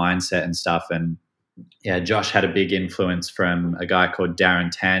reevaluate our mindset and stuff. And yeah, Josh had a big influence from a guy called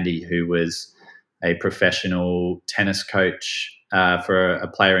Darren Tandy, who was a professional tennis coach for a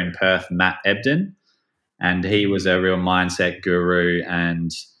player in Perth, Matt Ebden. And he was a real mindset guru,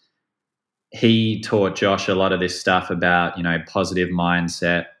 and he taught Josh a lot of this stuff about, positive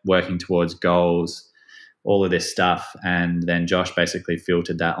mindset, working towards goals, all of this stuff. And then Josh basically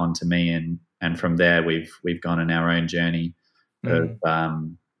filtered that onto me. And from there, we've gone on our own journey of,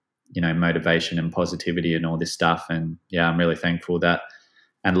 motivation and positivity and all this stuff. And yeah, I'm really thankful that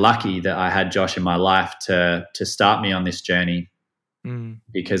and lucky that I had Josh in my life to start me on this journey,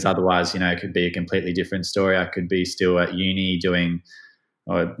 because otherwise, it could be a completely different story. I could be still at uni doing,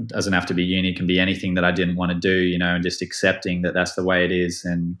 or it doesn't have to be uni, it can be anything that I didn't want to do, and just accepting that that's the way it is.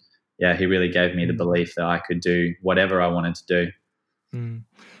 And yeah, he really gave me the belief that I could do whatever I wanted to do.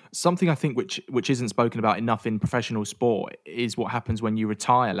 Something I think which isn't spoken about enough in professional sport is what happens when you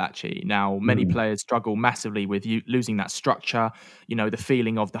retire, Lachi. Now, many players struggle massively with you losing that structure, the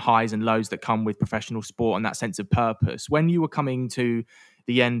feeling of the highs and lows that come with professional sport and that sense of purpose. When you were coming to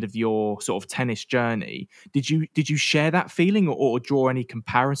the end of your sort of tennis journey, did you share that feeling or draw any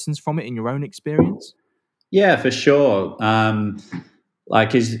comparisons from it in your own experience? Yeah, for sure.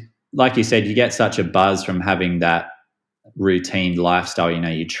 Like you said, you get such a buzz from having that routine lifestyle.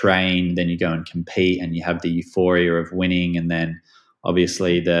 You train, then you go and compete, and you have the euphoria of winning, and then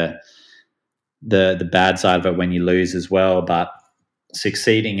obviously the bad side of it when you lose as well. But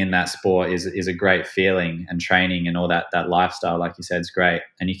succeeding in that sport is a great feeling, and training and all that lifestyle, like you said, is great.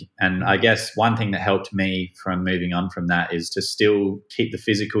 And I guess one thing that helped me from moving on from that is to still keep the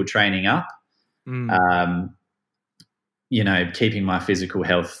physical training up. Keeping my physical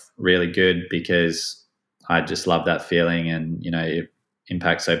health really good, because I just love that feeling, and it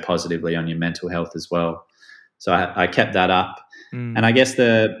impacts so positively on your mental health as well. So I kept that up, and I guess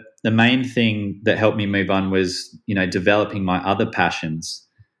the main thing that helped me move on was developing my other passions,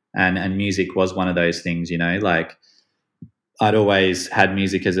 and music was one of those things. Like I'd always had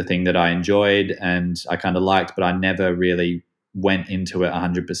music as a thing that I enjoyed and I kind of liked, but I never really went into it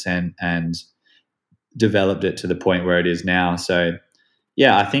 100% and developed it to the point where it is now. So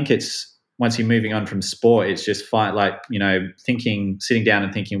yeah, I think it's once you're moving on from sport, it's just fine. Like, sitting down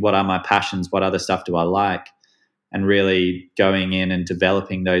and thinking, what are my passions? What other stuff do I like? And really going in and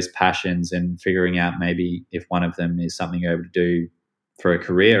developing those passions and figuring out maybe if one of them is something you're able to do for a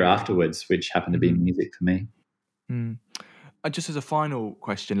career afterwards, which happened to be music for me. Mm. Just as a final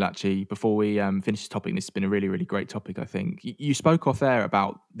question, Lachi, before we finish the topic, this has been a really, really great topic, I think. You spoke off air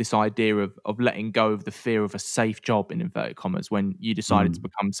about this idea of letting go of the fear of a safe job, in inverted commas, when you decided to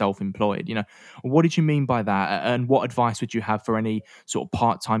become self-employed. What did you mean by that? And what advice would you have for any sort of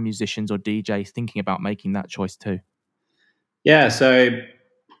part-time musicians or DJs thinking about making that choice too? Yeah, so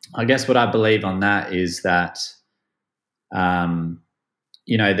I guess what I believe on that is that,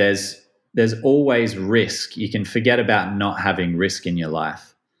 there's always risk. You can forget about not having risk in your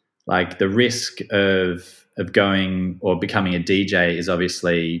life. Like the risk of going or becoming a DJ is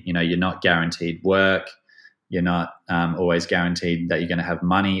obviously, you're not guaranteed work. You're not always guaranteed that you're going to have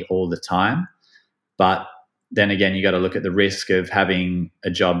money all the time. But then again, you got to look at the risk of having a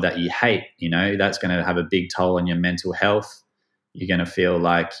job that you hate. That's going to have a big toll on your mental health. You're going to feel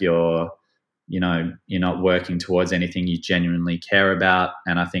like you're not working towards anything you genuinely care about.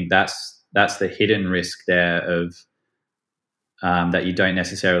 And I think that's the hidden risk there of that you don't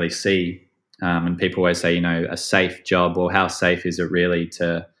necessarily see. And people always say, a safe job, or how safe is it really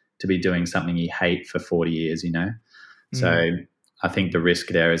to be doing something you hate for 40 years, So I think the risk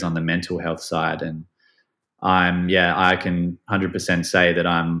there is on the mental health side. And I can 100% say that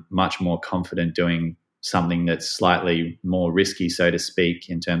I'm much more confident doing something that's slightly more risky, so to speak,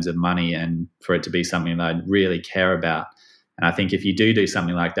 in terms of money, and for it to be something that I really care about. And I think if you do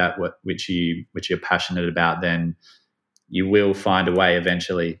something like that, which you're passionate about, then you will find a way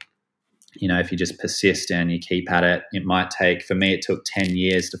eventually. If you just persist and you keep at it, it might take, for me, it took 10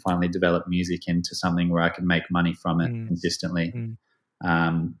 years to finally develop music into something where I could make money from it consistently.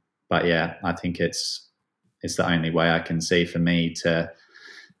 But yeah, I think it's the only way I can see for me to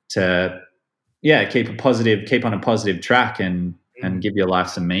keep on a positive track and give your life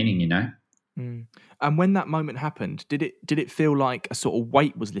some meaning. And when that moment happened, did it feel like a sort of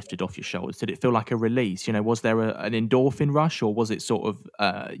weight was lifted off your shoulders? Did it feel like a release? Was there an endorphin rush, or was it sort of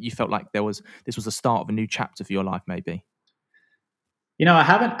you felt like this was the start of a new chapter for your life, maybe? I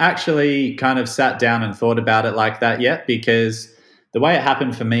haven't actually kind of sat down and thought about it like that yet, because the way it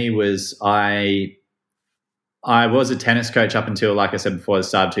happened for me was I was a tennis coach up until, like I said before, the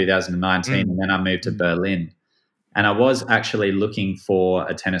start of 2019, and then I moved to Berlin. And I was actually looking for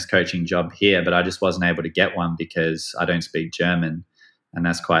a tennis coaching job here, but I just wasn't able to get one because I don't speak German. And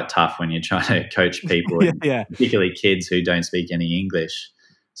that's quite tough when you're trying to coach people, Yeah. particularly kids who don't speak any English.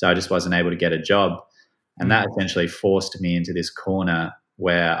 So I just wasn't able to get a job. And that essentially forced me into this corner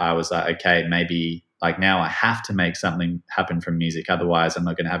where I was like, okay, maybe like now I have to make something happen from music. Otherwise, I'm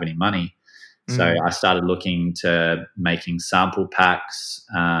not going to have any money. So I started looking to making sample packs,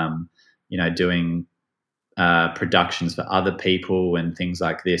 doing productions for other people and things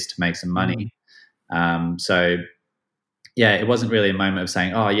like this to make some money. It wasn't really a moment of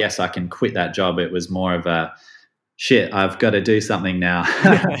saying, oh, yes, I can quit that job. It was more of a, shit, I've got to do something now.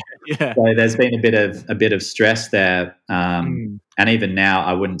 Yeah. So there's been a bit of stress there. And even now,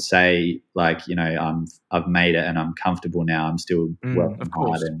 I wouldn't say like, I've made it and I'm comfortable now. I'm still working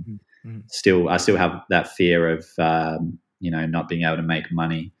hard, and I still have that fear of, not being able to make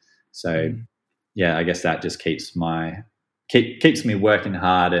money. So I guess that just keeps me working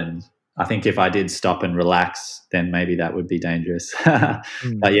hard. And I think if I did stop and relax, then maybe that would be dangerous.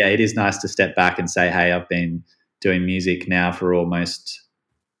 But yeah, it is nice to step back and say, hey, I've been doing music now for almost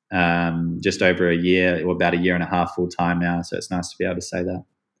just over a year, or about a year and a half full time now. So it's nice to be able to say that.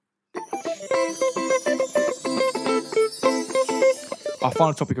 Our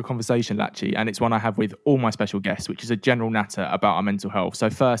final topic of conversation, Lachi, and it's one I have with all my special guests, which is a general natter about our mental health. So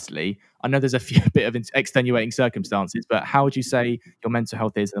firstly, I know there's a few bit of extenuating circumstances, but how would you say your mental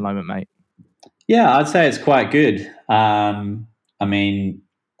health is at the moment, mate? Yeah, I'd say it's quite good. I mean,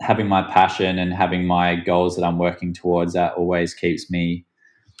 having my passion and having my goals that I'm working towards, that always keeps me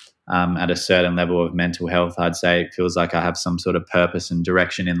at a certain level of mental health. I'd say it feels like I have some sort of purpose and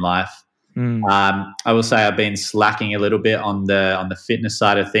direction in life. I will say I've been slacking a little bit on the fitness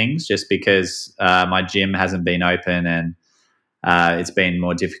side of things, just because my gym hasn't been open, and it's been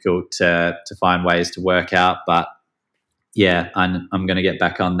more difficult to find ways to work out. But yeah, I'm going to get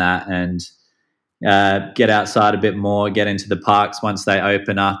back on that and get outside a bit more, get into the parks once they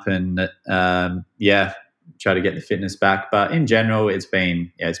open up, and try to get the fitness back. But in general, it's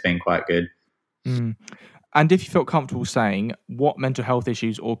been quite good. And if you felt comfortable saying, what mental health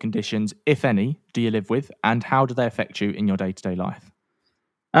issues or conditions, if any, do you live with, and how do they affect you in your day-to-day life?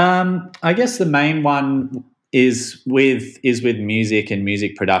 I guess the main one is with music and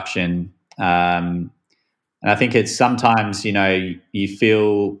music production. And I think it's sometimes, you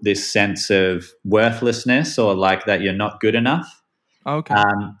feel this sense of worthlessness or like that you're not good enough. Okay.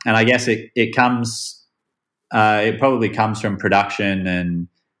 And I guess it probably comes from production, and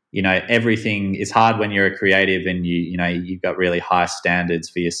everything is hard when you're a creative and you've got really high standards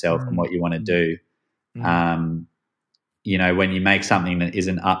for yourself and Mm, what you want to mm, do. mm, Um, when you make something that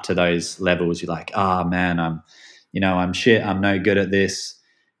isn't up to those levels, you're like, oh man, I'm shit. I'm no good at this.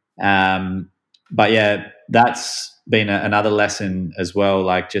 Um, but yeah, that's been another lesson as well.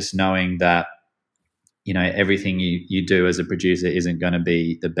 Like just knowing that, everything you do as a producer isn't going to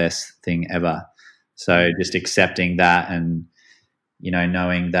be the best thing ever. So mm, just accepting that, and,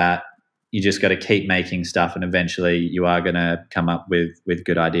 knowing that you just got to keep making stuff, and eventually you are going to come up with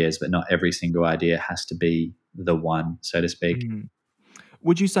good ideas, but not every single idea has to be the one, so to speak. mm.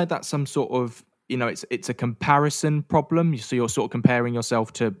 Would you say that's some sort of, it's a comparison problem? So you're sort of comparing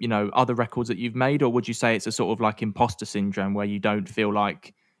yourself to, other records that you've made, or would you say it's a sort of like imposter syndrome where you don't feel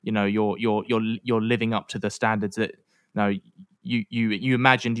like, you're living up to the standards that, you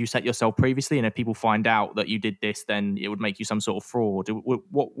imagined you set yourself previously, and if people find out that you did this, then it would make you some sort of fraud.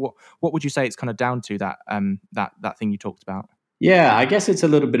 What would you say it's kind of down to, that that thing you talked about? Yeah, I guess it's a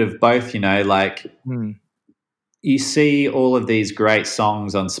little bit of both, like Mm. you see all of these great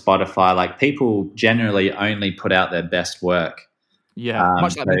songs on Spotify, like people generally only put out their best work. Yeah,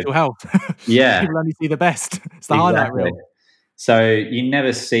 much like So mental health. yeah, People only see the best. It's the highlight exactly. reel. So you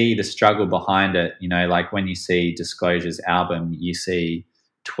never see the struggle behind it. Like when you see Disclosure's album, you see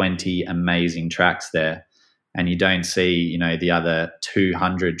 20 amazing tracks there, and you don't see, the other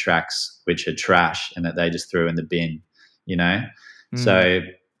 200 tracks which are trash and that they just threw in the bin, you know? Mm, So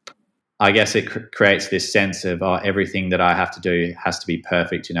I guess it creates this sense of, oh, everything that I have to do has to be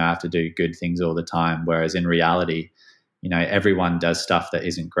perfect. I have to do good things all the time. Whereas in reality, everyone does stuff that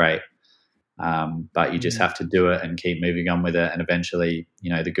isn't great. But you just mm, have to do it and keep moving on with it. And eventually,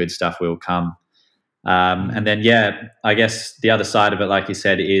 the good stuff will come. And mm, then, yeah, I guess the other side of it, like you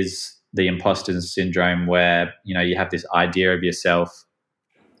said, is the imposter syndrome where, you have this idea of yourself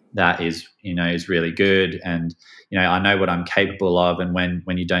that is really good, and I know what I'm capable of, and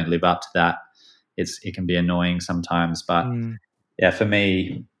when you don't live up to that, it can be annoying sometimes. But mm, yeah, for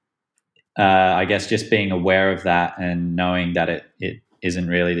me, I guess just being aware of that and knowing that it isn't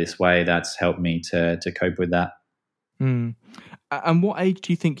really this way, that's helped me to cope with that. mm. And what age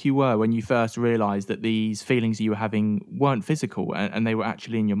do you think you were when you first realised that these feelings you were having weren't physical, and they were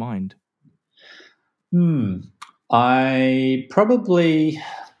actually in your mind? Hmm. I probably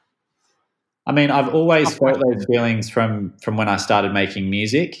I mean, I've always Tough felt those question. feelings from when I started making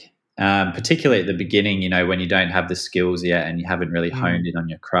music, particularly at the beginning. When you don't have the skills yet and you haven't really Mm, honed in on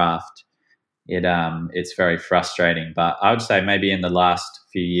your craft, it's very frustrating. But I would say maybe in the last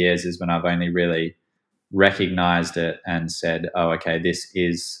few years is when I've only really recognized it and said, "Oh, okay, this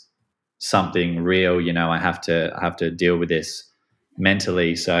is something real." I have to deal with this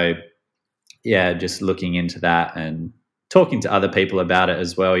mentally. So yeah, just looking into that and talking to other people about it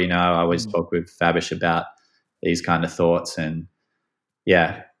as well. I always mm, talk with Fabish about these kind of thoughts, and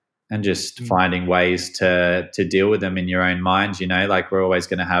yeah, and just mm, finding ways to deal with them in your own mind. Like we're always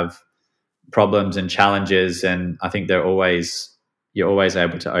going to have problems and challenges, and I think you're always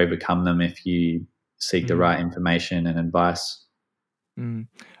able to overcome them if you seek the mm, right information and advice. mm.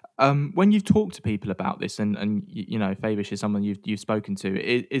 When you've talked to people about this, and Fabish is someone you've spoken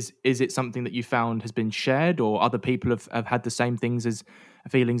to, is it something that you found has been shared, or other people have had the same feelings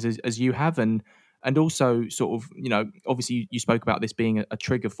as you have, and also sort of, obviously you spoke about this being a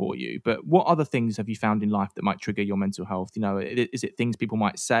trigger for you, but what other things have you found in life that might trigger your mental health? Is it things people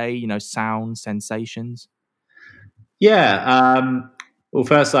might say, sounds, sensations? Yeah. Well,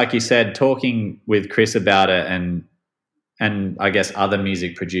 first, like you said, talking with Chris about it, and I guess other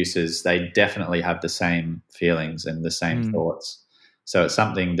music producers, they definitely have the same feelings and the same Mm, thoughts. So it's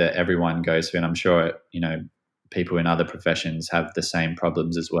something that everyone goes through, and I'm sure people in other professions have the same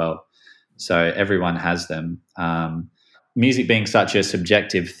problems as well. So everyone has them. Music being such a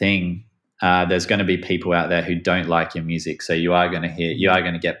subjective thing, there's going to be people out there who don't like your music. So you mm. are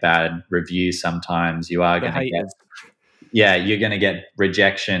going to get bad reviews sometimes. You are The going to get haters. yeah, you're going to get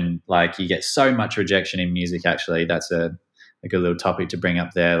rejection. Like you get so much rejection in music. Actually, that's a good little topic to bring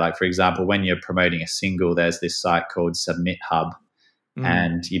up there. Like for example, when you're promoting a single, there's this site called Submit Hub, Mm,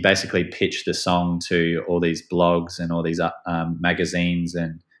 and you basically pitch the song to all these blogs and all these magazines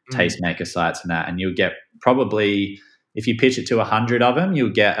and mm, tastemaker sites and that, and you'll get probably, if you pitch it to 100 of them, you'll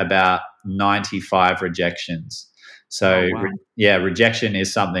get about 95 rejections. So Oh wow. rejection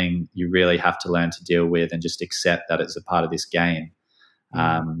is something you really have to learn to deal with and just accept that it's a part of this game.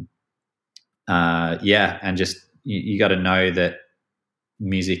 Mm. And just you got to know that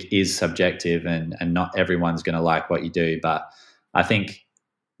music is subjective and not everyone's going to like what you do. But I think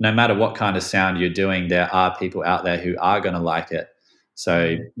no matter what kind of sound you're doing, there are people out there who are going to like it.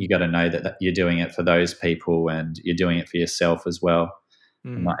 So you got to know that you're doing it for those people and you're doing it for yourself as well.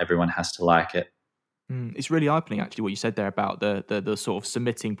 And Mm. not everyone has to like it. It's really eye-opening, actually, what you said there about the sort of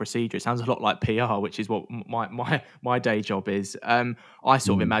submitting procedure. It sounds a lot like PR, which is what my day job is. I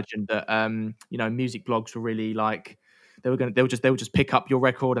sort of Mm. imagined that music blogs were really like they would just pick up your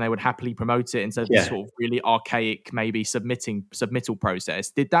record and they would happily promote it instead of this Yeah. sort of really archaic maybe submittal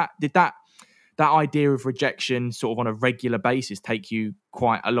process. Did that idea of rejection sort of on a regular basis take you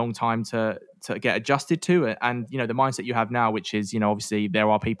quite a long time to get adjusted to it? And the mindset you have now, which is obviously there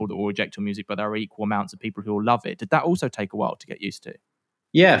are people that will reject your music, but there are equal amounts of people who will love it. Did that also take a while to get used to?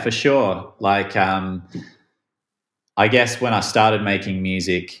 Yeah, for sure. Like, I guess when I started making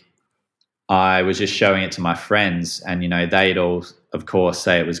music, I was just showing it to my friends, and they'd all, of course,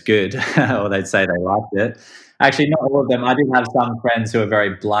 say it was good, or they'd say they liked it. Actually, not all of them. I did have some friends who were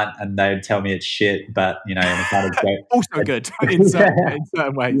very blunt, and they'd tell me it's shit. But in a kind of Also joke, good in certain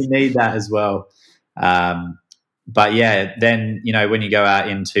you ways. need that as well. Um, but yeah, then when you go out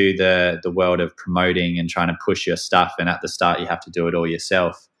into the world of promoting and trying to push your stuff, and at the start you have to do it all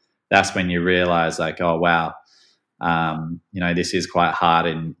yourself. That's when you realize, like, oh wow, this is quite hard,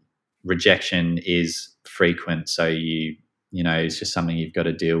 and rejection is frequent. So it's just something you've got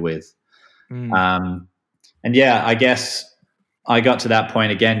to deal with. Mm. And yeah, I guess I got to that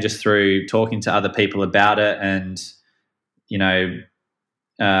point again just through talking to other people about it, and you know,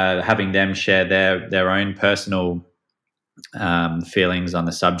 having them share their own personal feelings on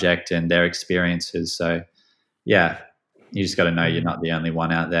the subject and their experiences. So yeah, you just got to know you're Mm. not the only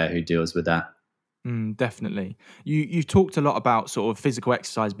one out there who deals with that. Definitely. You've talked a lot about sort of physical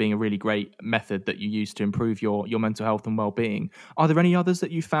exercise being a really great method that you use to improve your mental health and well-being. Are there any others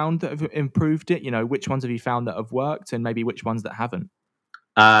that you found that have improved it? Which ones have you found that have worked, and maybe which ones that haven't?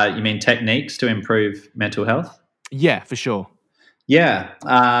 You mean techniques to improve mental health? Yeah, for sure. Yeah,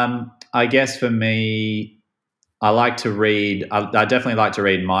 I guess for me, I like to read. I definitely like to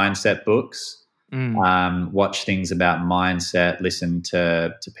read mindset books. Mm. Watch things about mindset. Listen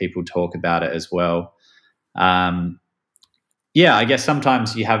to people talk about it as well. Um, yeah, I guess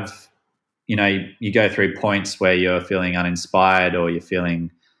sometimes you have, you go through points where you're feeling uninspired or you're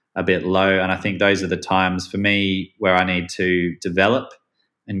feeling a bit low, and I think those are the times for me where I need to develop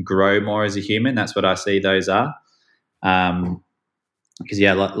and grow more as a human. That's what I see those are. Because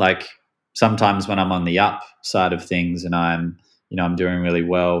yeah, like sometimes when I'm on the up side of things and I'm doing really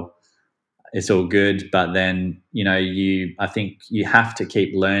well, it's all good. But then I think you have to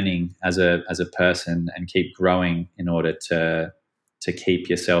keep learning as a person and keep growing in order to keep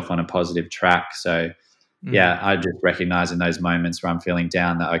yourself on a positive track. So Mm. yeah, I just recognize in those moments where I'm feeling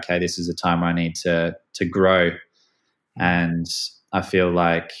down that okay, this is a time where I need to grow. Mm. And I feel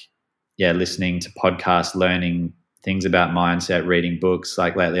like, yeah, listening to podcasts, learning things about mindset, reading books.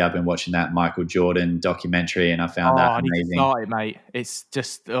 Like lately, I've been watching that Michael Jordan documentary, and I found Oh, that I need to amazing. start it, mate. It's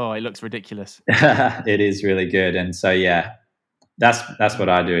just it looks ridiculous. It is really good, and so yeah, that's what Mm.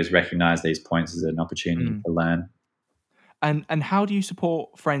 I do is recognize these points as an opportunity Mm. to learn. And how do you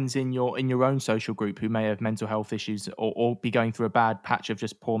support friends in your own social group who may have mental health issues, or be going through a bad patch of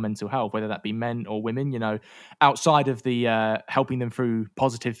just poor mental health, whether that be men or women, outside of the helping them through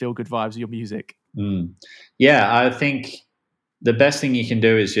positive feel good vibes of your music? Mm. Yeah, I think the best thing you can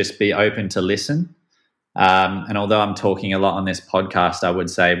do is just be open to listen. And although I'm talking a lot on this podcast, I would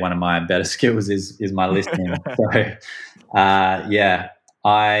say one of my better skills is my listening. So, yeah,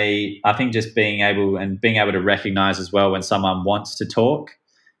 I think just being able to recognize as well when someone wants to talk.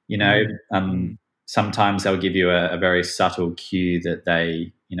 You know, Mm, mm, sometimes they'll give you a very subtle cue that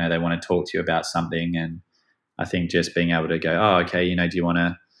they want to talk to you about something, and I think just being able to go, oh, okay, do you want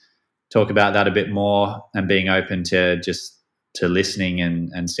to talk about that a bit more, and being open to listening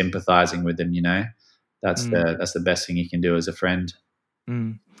and sympathizing with them. That's mm, the best thing you can do as a friend.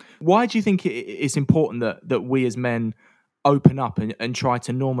 mm. Why do you think it's important that we as men open up and try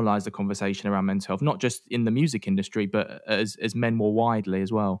to normalize the conversation around mental health, not just in the music industry, but as men more widely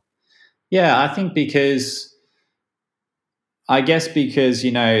as well? Yeah, I think because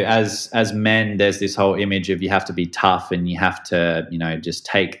as men, there's this whole image of you have to be tough and you have to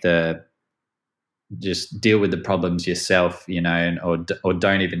just deal with the problems yourself, or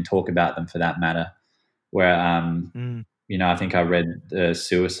don't even talk about them for that matter. Where Mm, I think I read the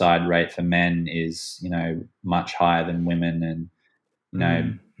suicide rate for men is, much higher than women. And,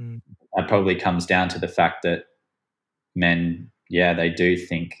 that probably comes down to the fact that men, they do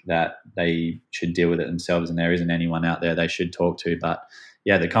think that they should deal with it themselves and there isn't anyone out there they should talk to. But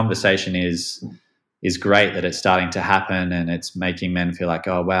the conversation is great that it's starting to happen, and it's making men feel like,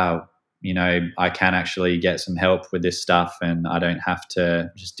 oh, wow, I can actually get some help with this stuff and I don't have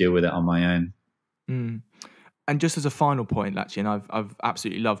to just deal with it on my own. And just as a final point, actually, and I've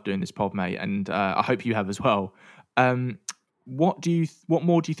absolutely loved doing this pod, mate, and I hope you have as well. What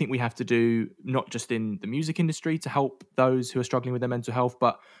more do you think we have to do, not just in the music industry, to help those who are struggling with their mental health,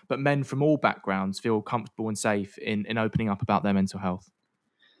 but men from all backgrounds feel comfortable and safe in opening up about their mental health?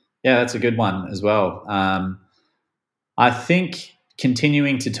 Yeah, that's a good one as well. I think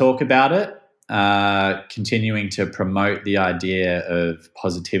continuing to talk about it, continuing to promote the idea of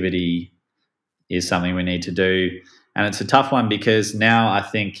positivity is something we need to do. And it's a tough one because now I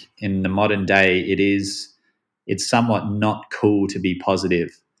think in the modern day it's somewhat not cool to be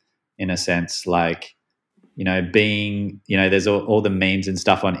positive, in a sense. Like, there's all the memes and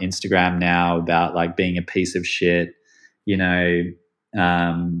stuff on Instagram now about like being a piece of shit, being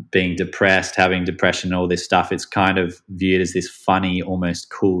depressed, having depression, all this stuff. It's kind of viewed as this funny, almost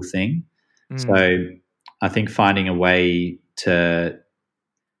cool thing. So I think finding a way to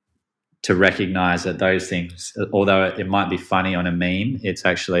recognize that those things, although it might be funny on a meme, it's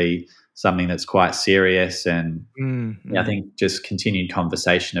actually something that's quite serious. And I think just continued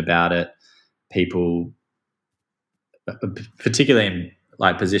conversation about it, people, particularly in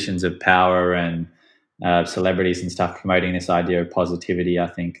like positions of power and celebrities and stuff, promoting this idea of positivity, I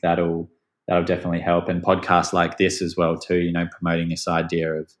think that'll definitely help. And podcasts like this as well too, promoting this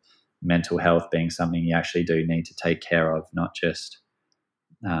idea of mental health being something you actually do need to take care of, not just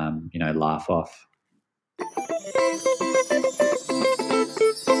laugh off.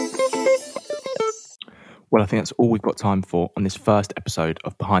 Well, I think that's all we've got time for on this first episode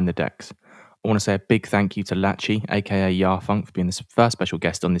of Behind the Decks. I want to say a big thank you to Lachi, aka Jafunk, for being the first special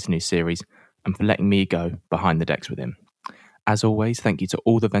guest on this new series and for letting me go behind the decks with him. As always, thank you to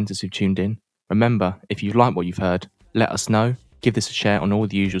all the venters who've tuned in. Remember, if you've liked what you've heard, let us know. Give this a share on all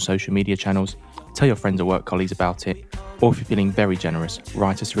the usual social media channels. Tell your friends or work colleagues about it. Or if you're feeling very generous,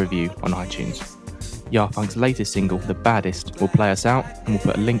 write us a review on iTunes. Jafunk's latest single, The Baddest, will play us out, and we'll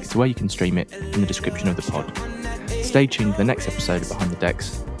put a link to where you can stream it in the description of the pod. Stay tuned for the next episode of Behind the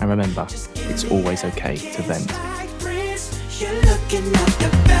Decks, and remember, it's always okay to vent. You're looking at the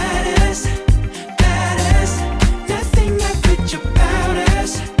baddest, nothing I put about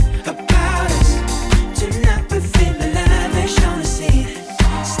us. Tonight we feel alive and shown a scene.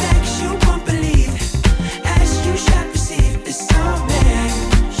 Stacks you won't believe, as you shall perceive. It's so bad.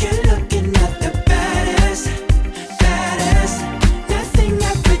 You're looking at the baddest, nothing I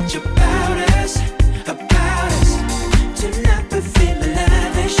put about us. Tonight we feel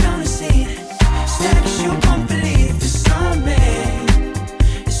alive and shown a scene. Stacks you won't believe. It's so bad.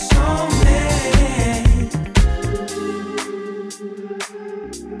 It's so bad.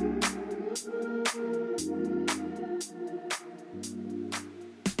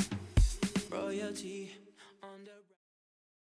 Royalty.